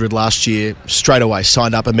in the 100 last year, straight away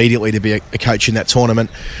signed up immediately to be a coach in that tournament.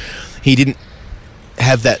 He didn't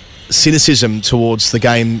have that cynicism towards the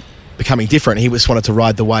game becoming different. He just wanted to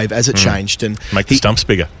ride the wave as it changed and make the stumps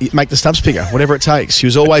bigger, whatever it takes. He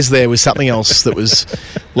was always there with something else that was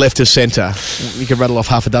left of centre. You could rattle off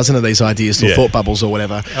half a dozen of these ideas, or thought bubbles or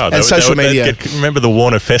whatever. And social media. Remember the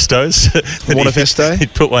Warne Festos? The Warne Festo?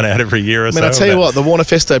 He'd put one out every year or so. I tell you what, the Warne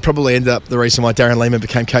Festo probably ended up the reason why Darren Lehmann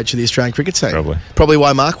became coach of the Australian cricket team. Probably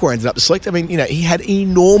why Mark Warne ended up the select. I mean, he had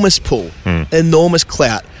enormous pull, enormous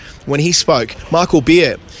clout. When he spoke, Michael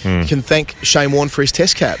Beer can thank Shane Warne for his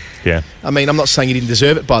Test cap. Yeah. I mean, I'm not saying he didn't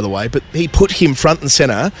deserve it, by the way, but he put him front and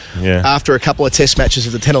centre after a couple of test matches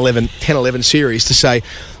of the 10-11 series to say,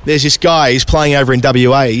 there's this guy, he's playing over in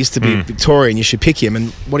WA, he used to be Victorian, you should pick him. And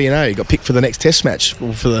what do you know, he got picked for the next test match,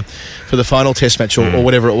 or for the final test match, or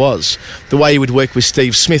whatever it was. The way he would work with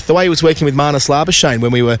Steve Smith, the way he was working with Marnus Labuschagne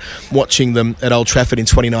when we were watching them at Old Trafford in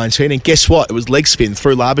 2019. And guess what? It was leg spin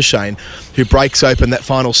through Labuschagne who breaks open that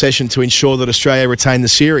final session to ensure that Australia retained the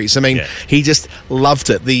series. I mean, he just loved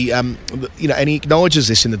it. And he acknowledges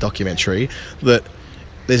this in the documentary, that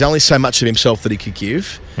there's only so much of himself that he could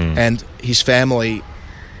give, and his family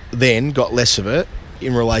then got less of it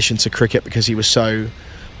in relation to cricket because he was so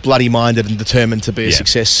bloody minded and determined to be a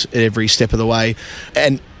success at every step of the way.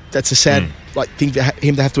 And that's a sad thing for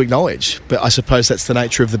him to have to acknowledge. But I suppose that's the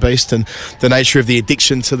nature of the beast and the nature of the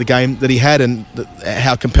addiction to the game that he had, and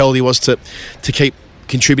how compelled he was to keep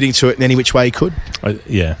contributing to it in any which way he could. I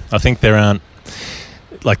think there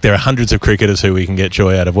are hundreds of cricketers who we can get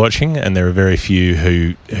joy out of watching, and there are very few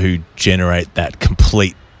who generate that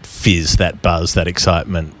complete fizz, that buzz, that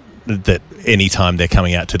excitement, that any time they're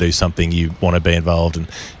coming out to do something you want to be involved. And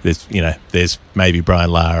there's maybe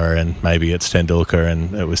Brian Lara, and maybe it's Tendulkar,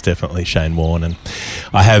 and it was definitely Shane Warne. And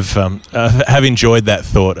I have enjoyed that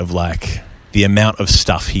thought of like the amount of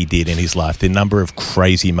stuff he did in his life, the number of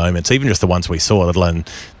crazy moments, even just the ones we saw, let alone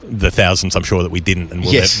the thousands I'm sure that we didn't and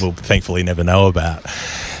will thankfully never know about.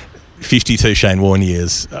 52 Shane Warne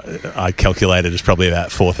years, I calculated as probably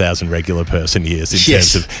about 4,000 regular person years in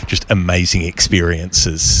terms of just amazing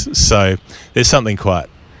experiences. So there's something quite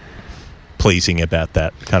pleasing about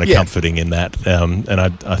that, kind of comforting in that. And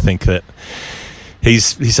I think that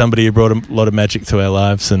he's somebody who brought a lot of magic to our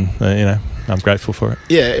lives, and I'm grateful for it.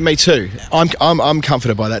 Yeah, me too. I'm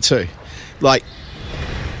comforted by that too. Like,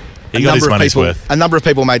 he got his money's worth. A number of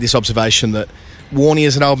people made this observation that Warne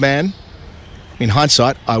is an old man. In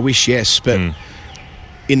hindsight, I wish yes, but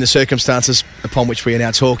in the circumstances upon which we are now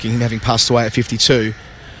talking, him having passed away at 52,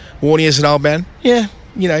 Warne is an old man. Yeah,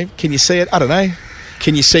 can you see it? I don't know.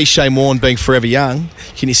 Can you see Shane Warne being forever young?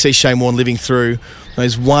 Can you see Shane Warne living through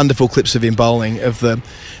those wonderful clips of him bowling, of the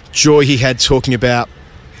joy he had talking about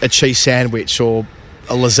a cheese sandwich or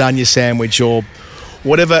a lasagna sandwich or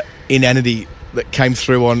whatever inanity that came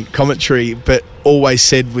through on commentary, but always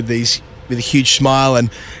said with a huge smile. And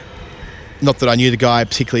not that I knew the guy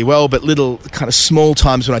particularly well, but little kind of small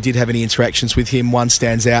times when I did have any interactions with him. One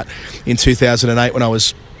stands out in 2008 when I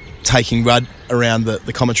was taking Rudd around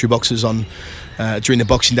the commentary boxes during the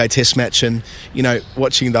Boxing Day Test match, and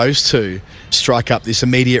watching those two strike up this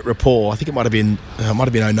immediate rapport. I think it might have been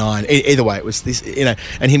 09. Either way, it was this,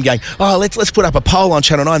 and him going, "Oh, let's put up a poll on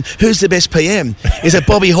Channel 9. Who's the best PM? Is it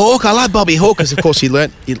Bobby Hawke? I love Bobby Hawke," because of course he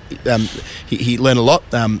learnt a lot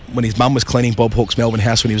when his mum was cleaning Bob Hawke's Melbourne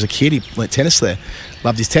house when he was a kid. He learnt tennis there.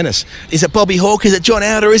 Loved his tennis. Is it Bobby Hawke? Is it John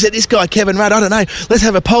Howard? Or is it this guy Kevin Rudd? I don't know. Let's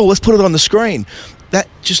have a poll. Let's put it on the screen. That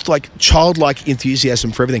just like childlike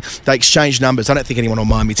enthusiasm for everything. They exchanged numbers. I don't think anyone will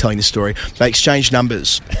mind me telling this story. They exchanged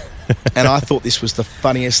numbers. And I thought this was the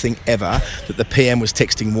funniest thing ever, that the PM was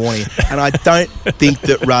texting Warne. And I don't think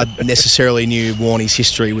that Rudd necessarily knew Warne's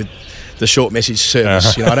history with the short message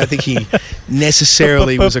service. I don't think he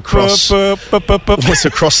necessarily was across the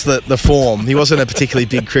form. He wasn't a particularly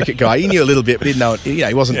big cricket guy. He knew a little bit, but didn't know it.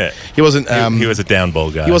 He wasn't. He wasn't. He was a down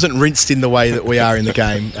ball guy. He wasn't rinsed in the way that we are in the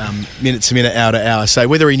game, minute to minute, hour to hour. So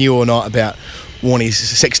whether he knew or not about Warne's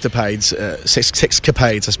sexcapades,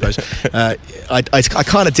 I suppose, I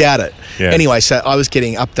kind of doubt it. Yeah. Anyway, so I was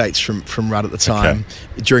getting updates from Rudd at the time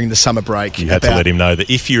during the summer break. You had to let him know that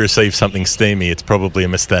if you receive something steamy, it's probably a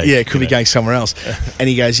mistake. Yeah, it could be going somewhere else. And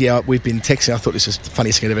he goes, "Yeah, we've been texting. I thought this was the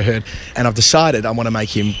funniest thing I'd ever heard. And I've decided I want to make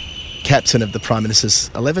him captain of the Prime Minister's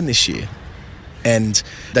 11 this year." And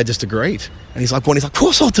they just agreed. And he's like, "Of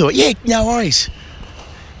course I'll do it. Yeah, no worries."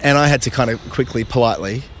 And I had to kind of quickly,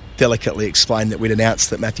 politely, delicately explain that we'd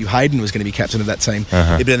announced that Matthew Hayden was going to be captain of that team.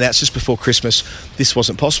 It'd been announced just before Christmas. This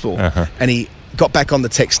wasn't possible. And he got back on the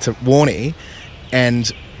text to Warne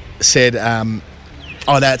and said,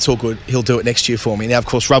 "Oh, that's all good. He'll do it next year for me." Now, of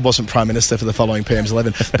course, Rudd wasn't Prime Minister for the following PM's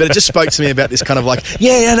 11, but it just spoke to me about this kind of like,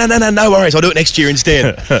 no worries, I'll do it next year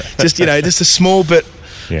instead. Just a small but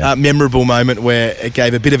memorable moment where it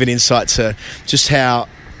gave a bit of an insight to just how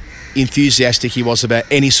enthusiastic he was about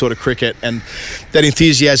any sort of cricket, and that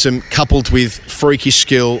enthusiasm coupled with freakish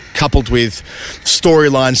skill, coupled with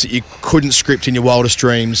storylines that you couldn't script in your wildest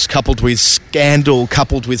dreams, coupled with scandal,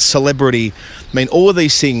 coupled with celebrity. I mean, all of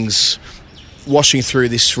these things washing through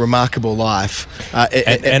this remarkable life.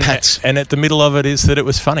 And at the middle of it is that it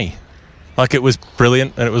was funny. Like, it was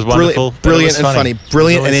brilliant and it was wonderful. Brilliant and funny.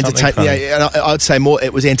 Brilliant and entertaining. Yeah, and I'd say more,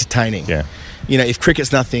 it was entertaining. Yeah. if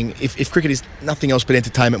cricket's nothing, if cricket is nothing else but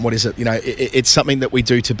entertainment, what is it? It's something that we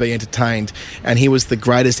do to be entertained. And he was the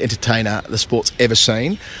greatest entertainer the sport's ever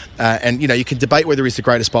seen. And you can debate whether he's the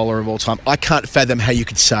greatest bowler of all time. I can't fathom how you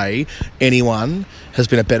could say anyone has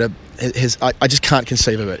been a better. I just can't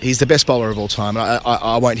conceive of it. He's the best bowler of all time.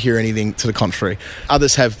 I won't hear anything to the contrary.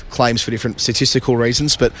 Others have claims for different statistical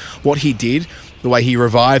reasons, but what he did, the way he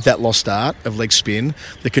revived that lost art of leg spin,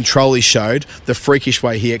 the control he showed, the freakish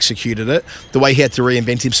way he executed it, the way he had to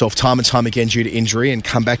reinvent himself time and time again due to injury and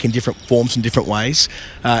come back in different forms and different ways,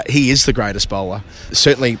 he is the greatest bowler.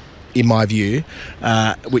 Certainly, in my view,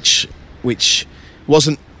 which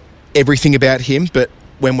wasn't everything about him, but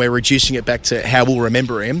when we're reducing it back to how we'll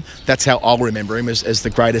remember him, that's how I'll remember him as the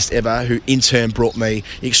greatest ever, who in turn brought me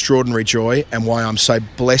extraordinary joy, and why I'm so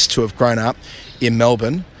blessed to have grown up in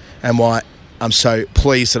Melbourne, and why I'm so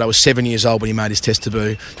pleased that I was 7 years old when he made his Test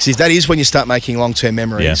debut. Because that is when you start making long-term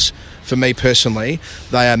memories. Yeah. For me personally,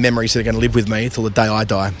 they are memories that are going to live with me until the day I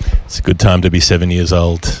die. It's a good time to be 7 years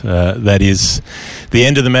old. That is the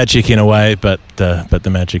end of the magic in a way, but the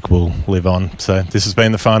magic will live on. So this has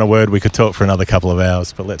been The Final Word. We could talk for another couple of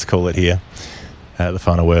hours, but let's call it here. The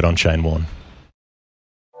Final Word on Shane Warne.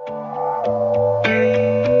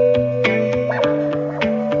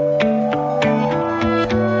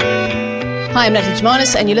 Hi, I'm Natalie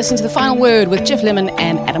Jimonis, and you're listening to The Final Word with Jeff Lemon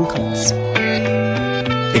and Adam Collins.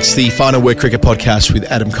 It's the Final Word Cricket Podcast with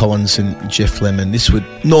Adam Collins and Jeff Lemon. This would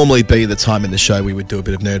normally be the time in the show we would do a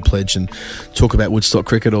bit of Nerd Pledge and talk about Woodstock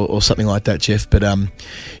cricket or something like that, Jeff. But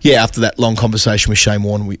after that long conversation with Shane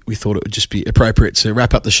Warne, we thought it would just be appropriate to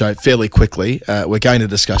wrap up the show fairly quickly. We're going to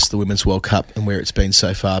discuss the Women's World Cup and where it's been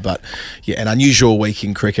so far. But an unusual week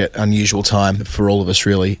in cricket, unusual time for all of us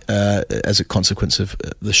really as a consequence of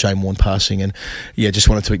the Shane Warne passing. And just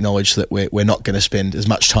wanted to acknowledge that we're not going to spend as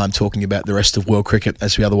much time talking about the rest of world cricket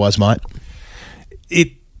as we otherwise might. It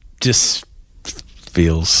just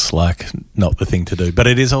feels like not the thing to do, but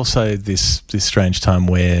it is also this strange time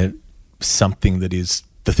where something that is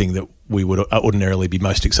the thing that we would ordinarily be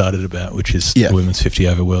most excited about, which is the Women's 50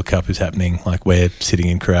 Over World Cup, is happening. Like, we're sitting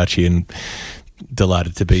in Karachi and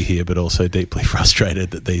delighted to be here, but also deeply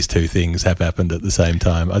frustrated that these two things have happened at the same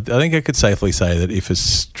time. I think I could safely say that if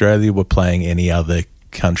Australia were playing any other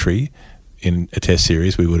country in a test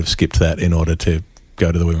series, we would have skipped that in order to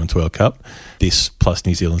go to the Women's World Cup. This plus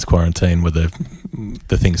New Zealand's quarantine were the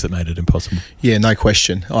things that made it impossible. Yeah, no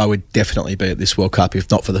question. I would definitely be at this World Cup if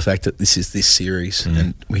not for the fact that this is this series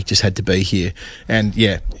and we just had to be here. And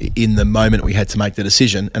in the moment we had to make the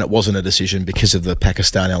decision, and it wasn't a decision because of the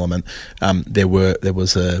Pakistan element. There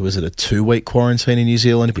was a 2-week quarantine in New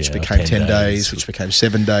Zealand, which became 10 days, which became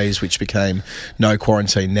 7 days, which became no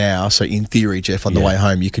quarantine now. So in theory, Jeff, on the way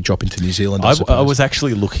home, you could drop into New Zealand. I was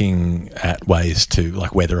actually looking at ways to,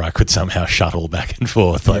 like, whether I could somehow shuttle back and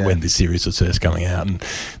forth, when this series was first coming out, and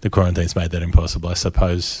the quarantine's made that impossible, I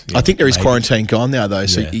suppose. I think there is quarantine gone now, though,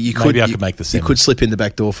 so you could make the 7. You could slip in the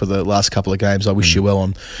back door for the last couple of games. I wish you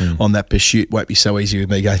well on that pursuit. Won't be so easy with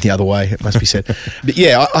me going the other way, it must be said. But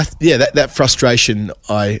that frustration,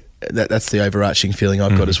 that's the overarching feeling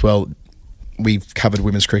I've got as well. We've covered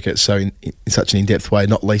women's cricket so in such an in-depth way,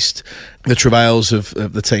 not least the travails of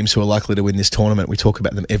the teams who are likely to win this tournament. We talk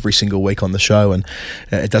about them every single week on the show, and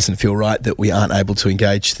it doesn't feel right that we aren't able to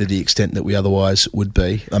engage to the extent that we otherwise would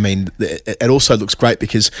be. I mean, it also looks great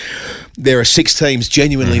because there are 6 teams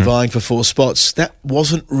genuinely vying for 4 spots. That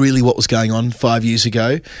wasn't really what was going on 5 years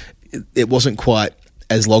ago. It wasn't quite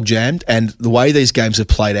as log-jammed, and the way these games have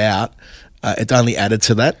played out, it only added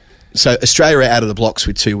to that. So Australia are out of the blocks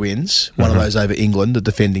with 2 wins, one of those over England, the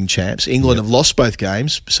defending champs. England have lost both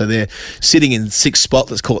games, so they're sitting in 6th spot,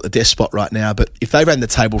 let's call it the death spot right now. But if they ran the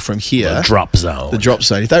table from here... The drop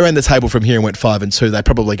zone. If they ran the table from here and went 5-2, they'd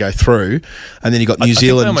probably go through. And then you've got New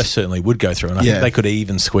Zealand... I think they almost certainly would go through, and I think they could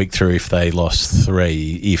even squeak through if they lost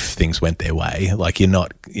 3, if things went their way. Like, you're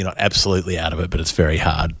not absolutely out of it, but it's very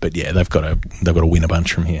hard. But they've got to win a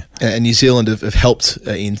bunch from here. And New Zealand have helped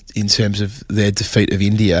in terms of their defeat of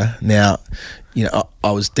India. Now,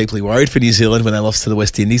 I was deeply worried for New Zealand when they lost to the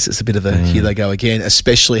West Indies. It's a bit of a here they go again,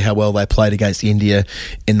 especially how well they played against India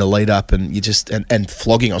in the lead up, and and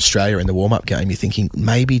flogging Australia in the warm up game. You're thinking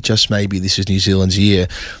maybe, just maybe, this is New Zealand's year.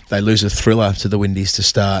 They lose a thriller to the Windies to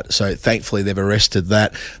start, so thankfully they've arrested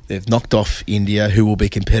that. They've knocked off India, who will be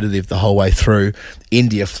competitive the whole way through.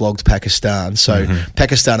 India flogged Pakistan, so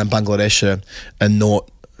Pakistan and Bangladesh are naught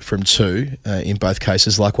from 2 in both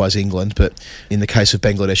cases, likewise England. But in the case of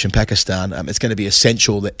Bangladesh and Pakistan, it's going to be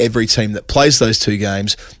essential that every team that plays those 2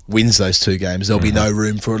 games wins those 2 games. There'll be no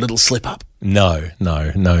room for a little slip up. No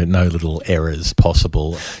little errors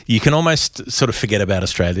possible. You can almost sort of forget about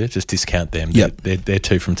Australia, just discount them. Yep. They're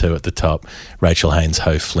 2 from 2 at the top. Rachel Haynes,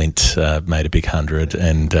 Ho Flint made a big 100,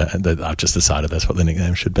 and I've just decided that's what the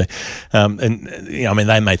nickname should be.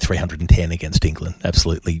 They made 310 against England,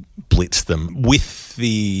 absolutely blitzed them with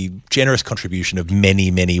the generous contribution of many,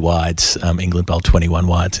 many wides. England bowled 21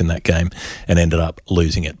 wides in that game and ended up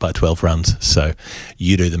losing it by 12 runs. So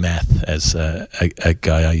you do the math, as a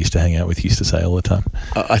guy I used to hang out with used to say all the time.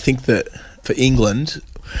 I think that for England,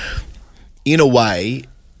 in a way,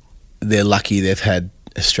 they're lucky they've had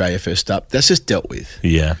Australia first up. That's just dealt with.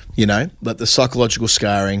 Yeah. But the psychological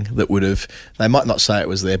scarring that would have, they might not say it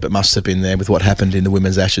was there, but must have been there with what happened in the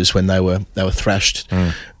Women's Ashes when they were thrashed.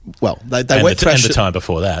 Well, they weren't thrashed. And the time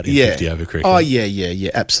before that in 50 over cricket. Oh,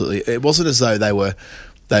 yeah, absolutely. It wasn't as though they were...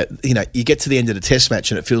 you get to the end of the test match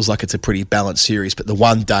and it feels like it's a pretty balanced series, but the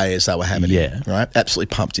one day as they were hammered in, right?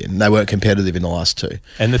 Absolutely pumped in. They weren't competitive in the last 2.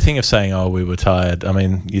 And the thing of saying, we were tired, I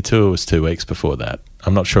mean, your tour was 2 weeks before that.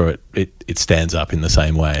 I'm not sure it stands up in the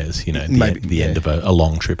same way as, the end of a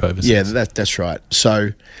long trip overseas. Yeah, that's right. So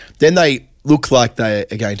then they look like they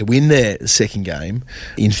are going to win their second game.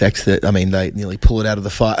 In fact, they nearly pull it out of the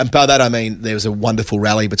fire. And by that I mean there was a wonderful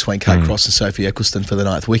rally between Kate Cross and Sophie Eccleston for the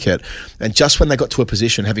 9th wicket. And just when they got to a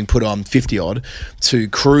position, having put on 50-odd, to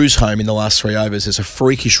cruise home in the last 3 overs, there's a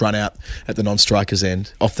freakish run out at the non-striker's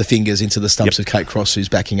end, off the fingers into the stumps of Kate Cross, who's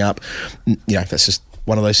backing up. That's just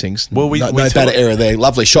one of those things. Well, no batter error there.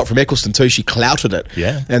 Lovely shot from Eccleston too. She clouted it.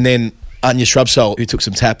 Yeah. And then Anya Shrubsole, who took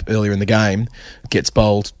some tap earlier in the game, gets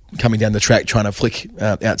bowled coming down the track trying to flick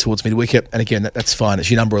out towards mid-wicket. And again, that's fine. It's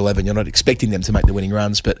your number 11. You're not expecting them to make the winning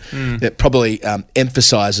runs, but it probably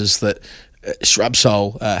emphasises that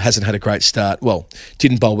Shrubsole hasn't had a great start. Well,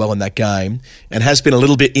 didn't bowl well in that game and has been a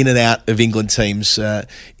little bit in and out of England teams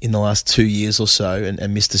in the last 2 years or so,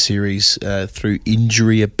 and missed a series through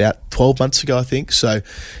injury about 12 months ago, I think. So,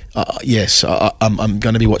 yes, I'm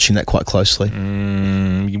going to be watching that quite closely.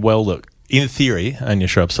 Well, look, in theory, Anya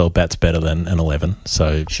Shrubsole bats better than an 11,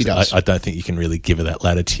 so she does. I don't think you can really give her that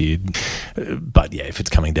latitude. But yeah, if it's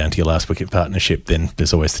coming down to your last wicket partnership, then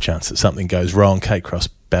there's always the chance that something goes wrong. Kate Cross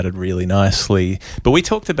batted really nicely, but we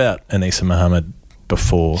talked about Anisa Mohammed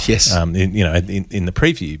before. Yes, in the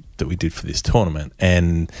preview that we did for this tournament,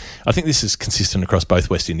 and I think this is consistent across both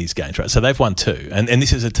West Indies games, right? So they've won 2, and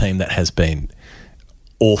this is a team that has been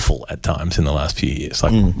awful at times in the last few years,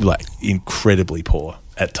 like incredibly poor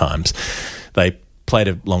at times. They played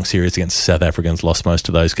a long series against the South Africans, lost most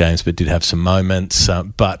of those games, but did have some moments.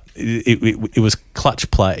 But it was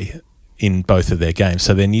clutch play in both of their games.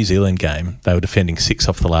 So their New Zealand game, they were defending 6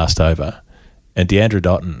 off the last over, and Deandra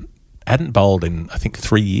Dotton hadn't bowled in, I think,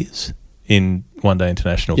 3 years in one-day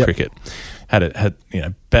international cricket. Had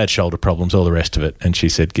bad shoulder problems, all the rest of it, and she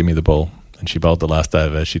said, "Give me the ball." And she bowled the last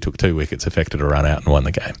over. She took 2 wickets, affected a run out, and won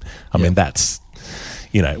the game. I mean, that's,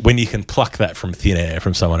 when you can pluck that from thin air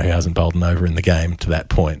from someone who hasn't bowled an over in the game to that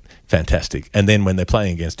point, fantastic. And then when they're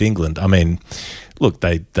playing against England, I mean, look,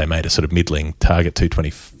 they made a sort of middling target,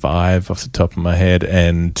 225 off the top of my head,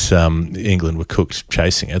 and England were cooked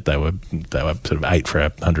chasing it. They were sort of 8 for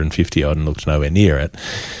 150 odd and looked nowhere near it.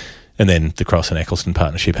 And then the Cross and Eccleston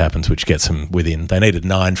partnership happens, which gets them within. They needed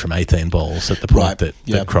 9 from 18 balls at the point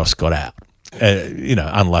that Cross got out.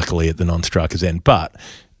 Unluckily at the non-striker's end, but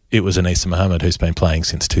it was Anisa Mohammed, who's been playing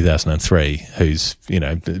since 2003, who's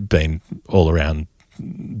been all around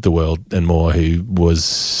the world and more, who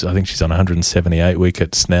was, I think she's on 178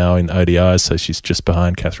 wickets now in ODIs, so she's just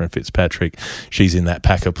behind Catherine Fitzpatrick. She's in that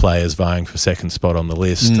pack of players vying for second spot on the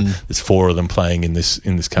list. There's 4 of them playing in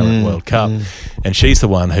this current World Cup, and she's the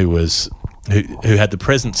one who had the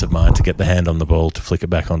presence of mind to get the hand on the ball to flick it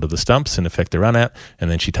back onto the stumps and affect the run out, and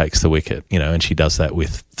then she takes the wicket, and she does that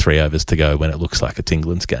with 3 overs to go when it looks like it's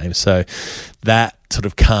England's game. So that sort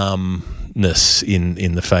of calmness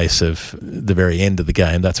in the face of the very end of the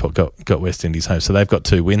game, that's what got West Indies home. So they've got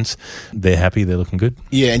 2 wins. They're happy. They're looking good.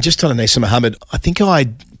 Yeah, and just on Anisa Mohammed, I think I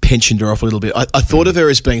pensioned her off a little bit. I thought of her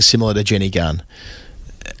as being similar to Jenny Gunn.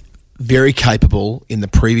 Very capable in the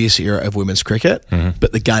previous era of women's cricket,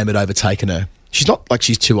 but the game had overtaken her. She's not like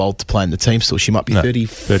she's too old to play in the team still. She might be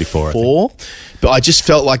 34, I think. But I just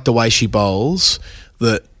felt like the way she bowls,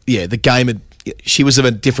 the game she was of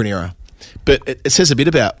a different era. But it says a bit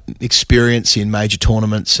about experience in major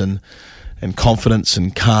tournaments and confidence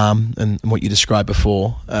and calm and what you described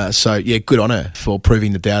before. So, yeah, good on her for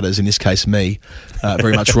proving the doubters, in this case me,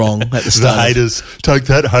 very much wrong at the start. The haters. Take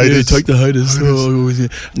that, haters. Yeah, take the haters. Oh, yeah.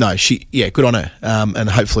 No, good on her. And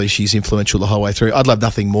hopefully she's influential the whole way through. I'd love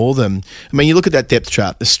nothing more than... I mean, you look at that depth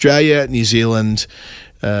chart. Australia, New Zealand,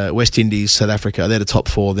 West Indies, South Africa. They're the top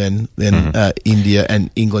four. Then India and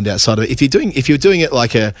England outside of it. If you're doing it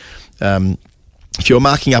like a if you're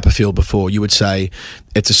marking up a field before, you would say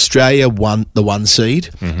it's Australia the 1 seed,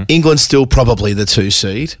 England still probably the 2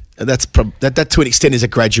 seed. That to an extent is a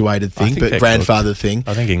graduated thing, but grandfather thing.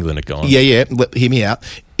 I think England are gone. Yeah. Hear me out.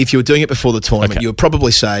 If you were doing it before the tournament, you would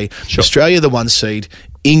probably say Australia the 1 seed,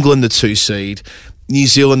 England the 2 seed, New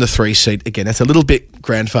Zealand the 3 seed. Again, that's a little bit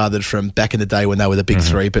grandfathered from back in the day when they were the big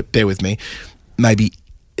three, but bear with me. Maybe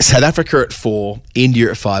South Africa at 4, India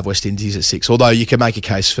at 5, West Indies at 6. Although you can make a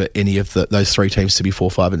case for any of those 3 teams to be 4,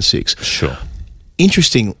 5 and 6. Sure.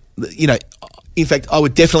 Interesting, in fact, I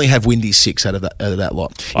would definitely have Windies 6 out of that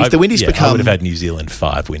lot. If the Windies become, I would have had New Zealand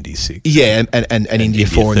 5, Windies 6. Yeah, and India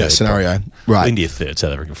 4 in that scenario. Probably. Right. India 3rd,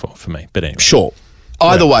 South Africa 4 for me. But anyway. Sure.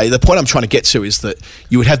 Either way, the point I'm trying to get to is that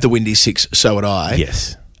you would have the Windies 6, so would I.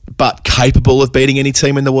 Yes. But capable of beating any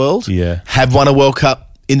team in the world. Yeah. Have won a World Cup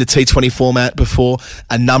in the T20 format before.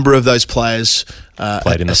 A number of those players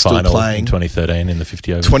played in the final in 2013 in the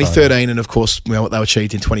 50 over 2013 final. And of course what they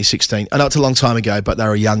achieved in 2016. I know it's a long time ago, but they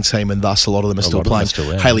were a young team and thus a lot of them are still playing.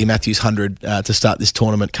 Hayley Matthews 100 to start this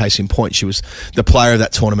tournament, case in point. She was the player of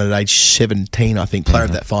that tournament at age 17, I think, player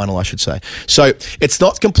of that final, I should say. So it's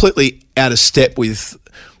not completely out of step with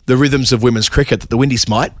the rhythms of women's cricket that the Windies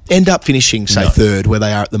might end up finishing, say, 3rd, where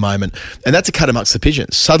they are at the moment. And that's a cut amongst the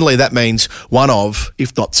pigeons. Suddenly that means one of,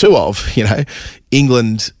 if not two of,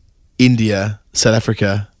 England, India, South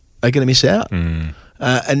Africa are going to miss out.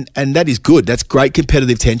 And that is good. That's great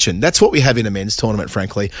competitive tension. That's what we have in a men's tournament,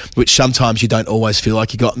 frankly, which sometimes you don't always feel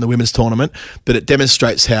like you got in the women's tournament, but it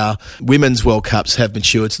demonstrates how women's World Cups have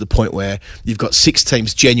matured to the point where you've got 6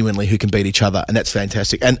 teams genuinely who can beat each other, and that's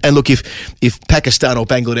fantastic. And look, if Pakistan or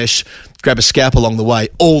Bangladesh grab a scalp along the way,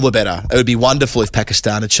 all the better. It would be wonderful if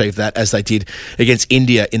Pakistan achieved that as they did against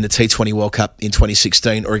India in the T20 World Cup in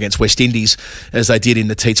 2016 or against West Indies as they did in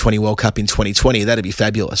the T20 World Cup in 2020. That'd be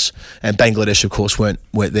fabulous. And Bangladesh, of course, weren't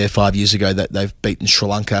there 5 years ago. That they've beaten Sri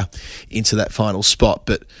Lanka into that final spot.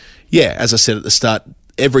 But yeah, as I said at the start,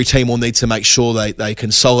 every team will need to make sure they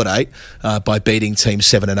consolidate by beating teams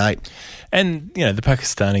 7 and 8. And, the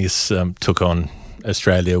Pakistanis took on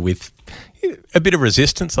Australia with a bit of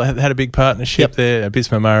resistance. They had a big partnership there.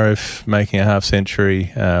 Bisma Marif making a half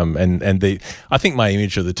century, I think my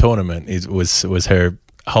image of the tournament was her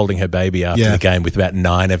holding her baby after the game with about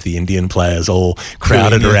 9 of the Indian players all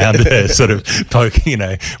crowded around her, sort of poking,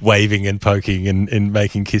 waving and poking and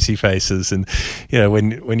making kissy faces. And,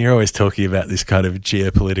 when you're always talking about this kind of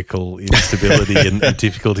geopolitical instability and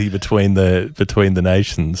difficulty between the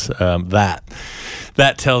nations,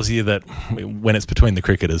 that tells you that when it's between the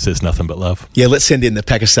cricketers, there's nothing but love. Yeah, let's send in the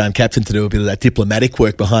Pakistan captain to do a bit of that diplomatic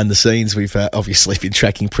work behind the scenes. We've obviously been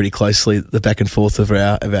tracking pretty closely the back and forth of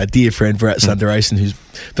our dear friend Virat Sundaresan, who's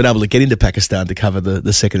been able to get into Pakistan to cover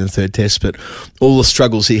the second and third test, but all the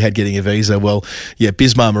struggles he had getting a visa. Well,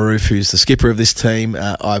 Bisma Maruf, who's the skipper of this team,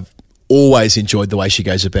 I've always enjoyed the way she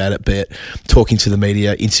goes about it, be it talking to the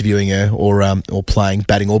media, interviewing her, or playing,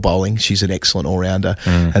 batting or bowling. She's an excellent all-rounder.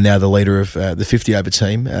 And now the leader of the 50-over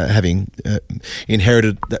team, having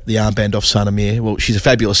inherited the armband off Sana Mir. Well, she's a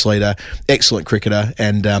fabulous leader, excellent cricketer,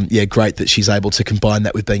 and great that she's able to combine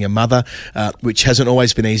that with being a mother, which hasn't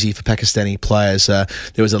always been easy for Pakistani players. There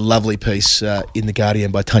was a lovely piece in The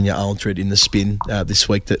Guardian by Tanya Aldred in the Spin this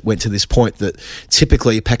week that went to this point that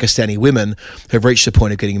typically Pakistani women have reached the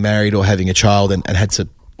point of getting married or having a child and had to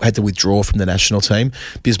withdraw from the national team.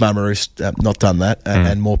 Bisma Maruf's not done that,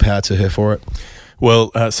 and more power to her for it. Well,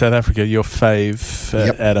 South Africa, your fave,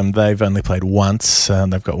 Adam, they've only played once.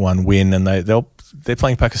 They've got 1 win, and they're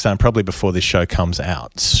playing Pakistan probably before this show comes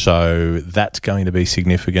out, so that's going to be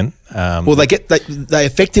significant. Well, they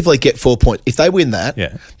effectively get 4 points if they win that.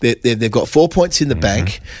 They've got 4 points in the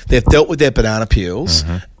bank. They've dealt with their banana peels.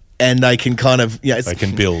 And they can kind of, they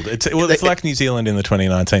can build. It's like New Zealand in the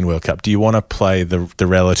 2019 World Cup. Do you want to play the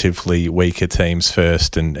relatively weaker teams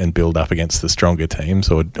first and build up against the stronger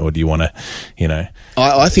teams, or do you want to,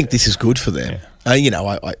 I think this is good for them. I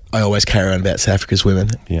always carry on about South Africa's women,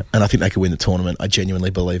 and I think they could win the tournament. I genuinely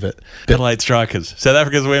believe it. Adelaide Strikers, South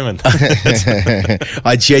Africa's women.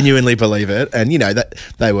 I genuinely believe it, and that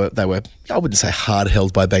they were I wouldn't say hard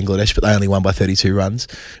held by Bangladesh, but they only won by 32 runs.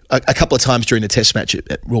 A couple of times during the Test match at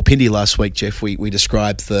Rawalpindi last week, Jeff, we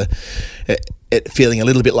described it feeling a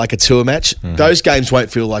little bit like a tour match. Those games won't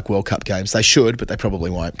feel like World Cup games. They should, but they probably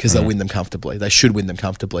won't because they'll win them comfortably. They should win them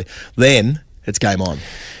comfortably. Then it's game on.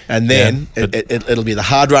 And then it'll be the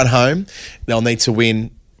hard run home. They'll need to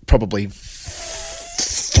win probably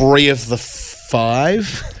 3 of the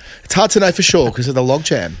 5 It's hard to know for sure because of the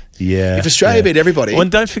logjam. Yeah. If Australia beat everybody... Well, and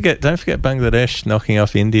don't forget Bangladesh knocking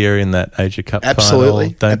off India in that Asia Cup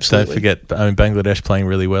Absolutely. final. Absolutely. Don't forget Bangladesh playing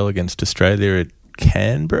really well against Australia at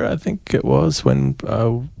Canberra, I think it was, when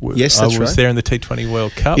yes, that's I was there in the T20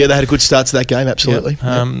 World Cup. Yeah, they had a good start to that game, absolutely.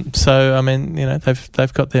 Yep. So, I mean,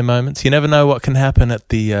 they've got their moments. You never know what can happen at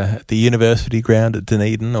the university ground at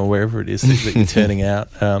Dunedin or wherever it is that you're turning out.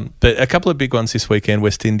 But a couple of big ones this weekend,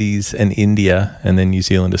 West Indies and India, and then New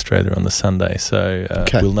Zealand, Australia on the Sunday. So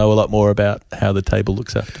we'll know a lot more about how the table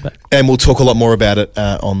looks after that. And we'll talk a lot more about it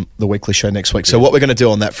on the weekly show next week. So what we're going to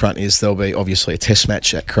do on that front is there'll be obviously a test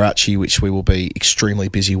match at Karachi, which we will be extremely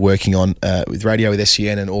busy working on with radio, with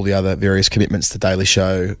SEN and all the other various commitments, the Daily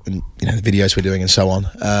Show and the videos we're doing and so on.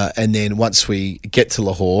 And then once we get to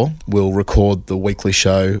Lahore, we'll record the weekly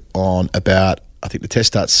show on about, I think the test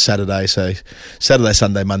starts Saturday, so Saturday,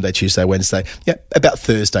 Sunday, Monday, Tuesday, Wednesday. Yeah, about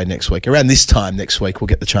Thursday next week. Around this time next week, we'll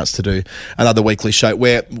get the chance to do another weekly show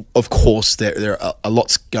where, of course, there are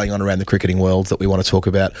lots going on around the cricketing world that we want to talk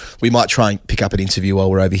about. We might try and pick up an interview while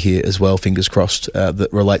we're over here as well, fingers crossed, that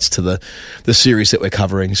relates to the series that we're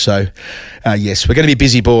covering. So, yes, we're going to be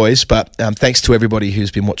busy boys, but thanks to everybody who's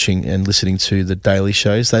been watching and listening to the daily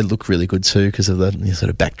shows. They look really good too because of the sort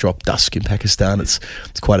of backdrop dusk in Pakistan. It's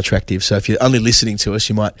quite attractive. So if you're only listening to us,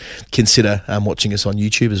 you might consider watching us on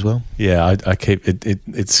YouTube as well. Yeah, I keep it.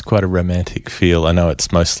 It's quite a romantic feel. I know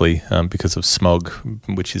it's mostly because of smog,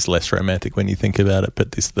 which is less romantic when you think about it.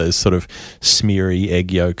 But those sort of smeary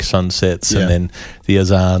egg yolk sunsets, and then the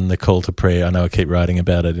azan, the call to prayer. I know I keep writing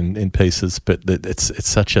about it in pieces, but it's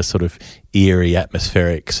such a sort of eerie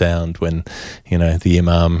atmospheric sound when the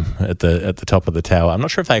imam at the top of the tower. I'm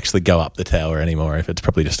not sure if they actually go up the tower anymore, if it's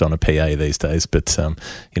probably just on a PA these days, but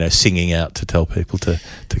singing out to tell people to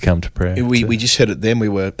come to prayer. We just heard it then. We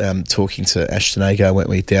were talking to Ashton Agar, weren't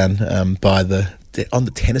we, down by on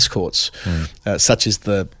the tennis courts. Such is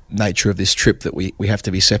the nature of this trip that we have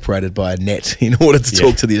to be separated by a net in order to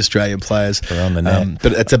talk to the Australian players. We're on the net.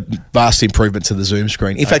 But it's a vast improvement to the Zoom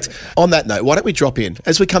screen. In fact, on that note, why don't we drop in,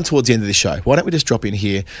 as we come towards the end of the show, why don't we just drop in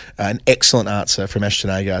here an excellent answer from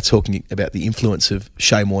Ashton Agar talking about the influence of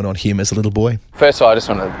Shane Warne on him as a little boy. First of all, I just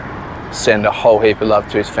want to send a whole heap of love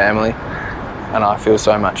to his family, and I feel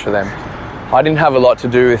so much for them. I didn't have a lot to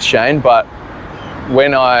do with Shane, but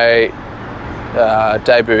when I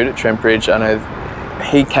debuted at Trent Bridge, I know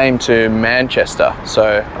he came to Manchester, so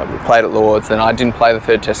I played at Lord's, and I didn't play the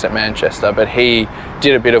third test at Manchester, but he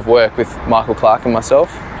did a bit of work with Michael Clark and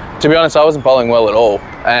myself. To be honest, I wasn't bowling well at all,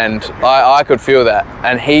 and I could feel that,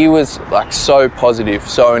 and he was like so positive,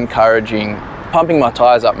 so encouraging, pumping my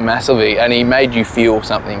tyres up massively, and he made you feel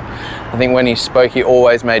something. I think when he spoke, he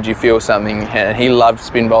always made you feel something, and he loved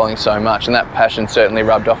spin bowling so much, and that passion certainly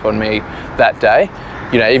rubbed off on me that day.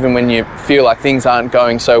 Even when you feel like things aren't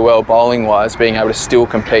going so well bowling-wise, being able to still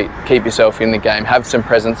compete, keep yourself in the game, have some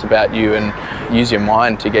presence about you and use your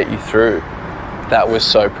mind to get you through, that was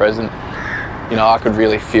so present. I could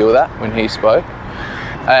really feel that when he spoke.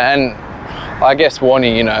 And I guess Warne,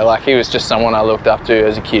 he was just someone I looked up to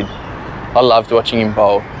as a kid. I loved watching him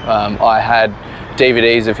bowl. I had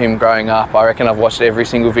DVDs of him growing up. I reckon I've watched every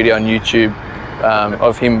single video on YouTube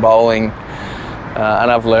of him bowling.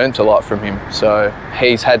 And I've learnt a lot from him. So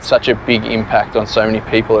he's had such a big impact on so many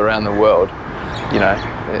people around the world.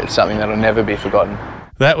 It's something that'll never be forgotten.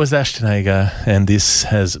 That was Ashton Agar, and this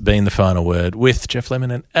has been The Final Word with Jeff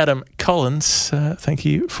Lemon and Adam Collins. Thank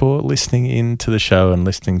you for listening in to the show and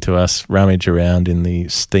listening to us rummage around in the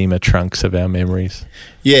steamer trunks of our memories.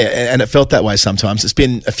 Yeah, and it felt that way sometimes. It's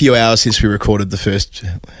been a few hours since we recorded the first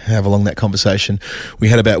however long that conversation we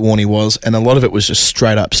had about Warne was, and a lot of it was just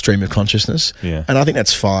straight up stream of consciousness. Yeah. And I think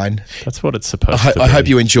that's fine. That's what it's supposed to be. I hope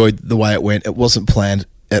you enjoyed the way it went. It wasn't planned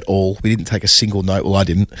at all. We didn't take a single note. Well, I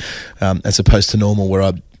didn't, as opposed to normal where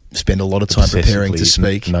I spend a lot of time preparing to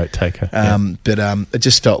speak. Note taker. But it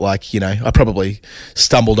just felt like, I probably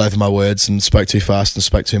stumbled over my words and spoke too fast and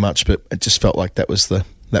spoke too much, but it just felt like that was the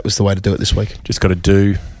way to do it this week. Just got to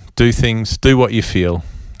do things, do what you feel,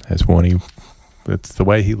 as Warne. That's the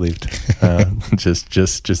way he lived.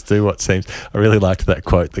 Just do what seems. I really liked that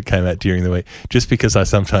quote that came out during the week. Just because I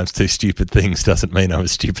sometimes do stupid things doesn't mean I'm a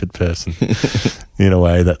stupid person. In a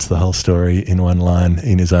way, that's the whole story in one line,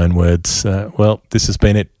 in his own words. Well, this has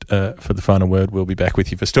been it for The Final Word. We'll be back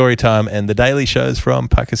with you for story time and the daily shows from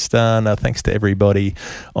Pakistan. Thanks to everybody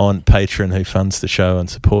on Patreon who funds the show and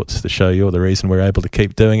supports the show. You're the reason we're able to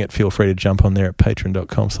keep doing it. Feel free to jump on there at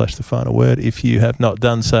patreon.com/thefinalword if you have not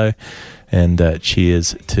done so. And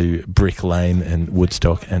cheers to Brick Lane and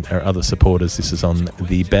Woodstock and our other supporters. This is on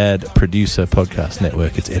the Bad Producer Podcast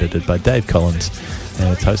Network. It's edited by Dave Collins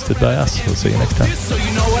and it's hosted by us. We'll see you next time. So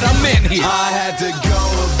you know what I meant here. I had to go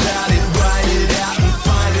about it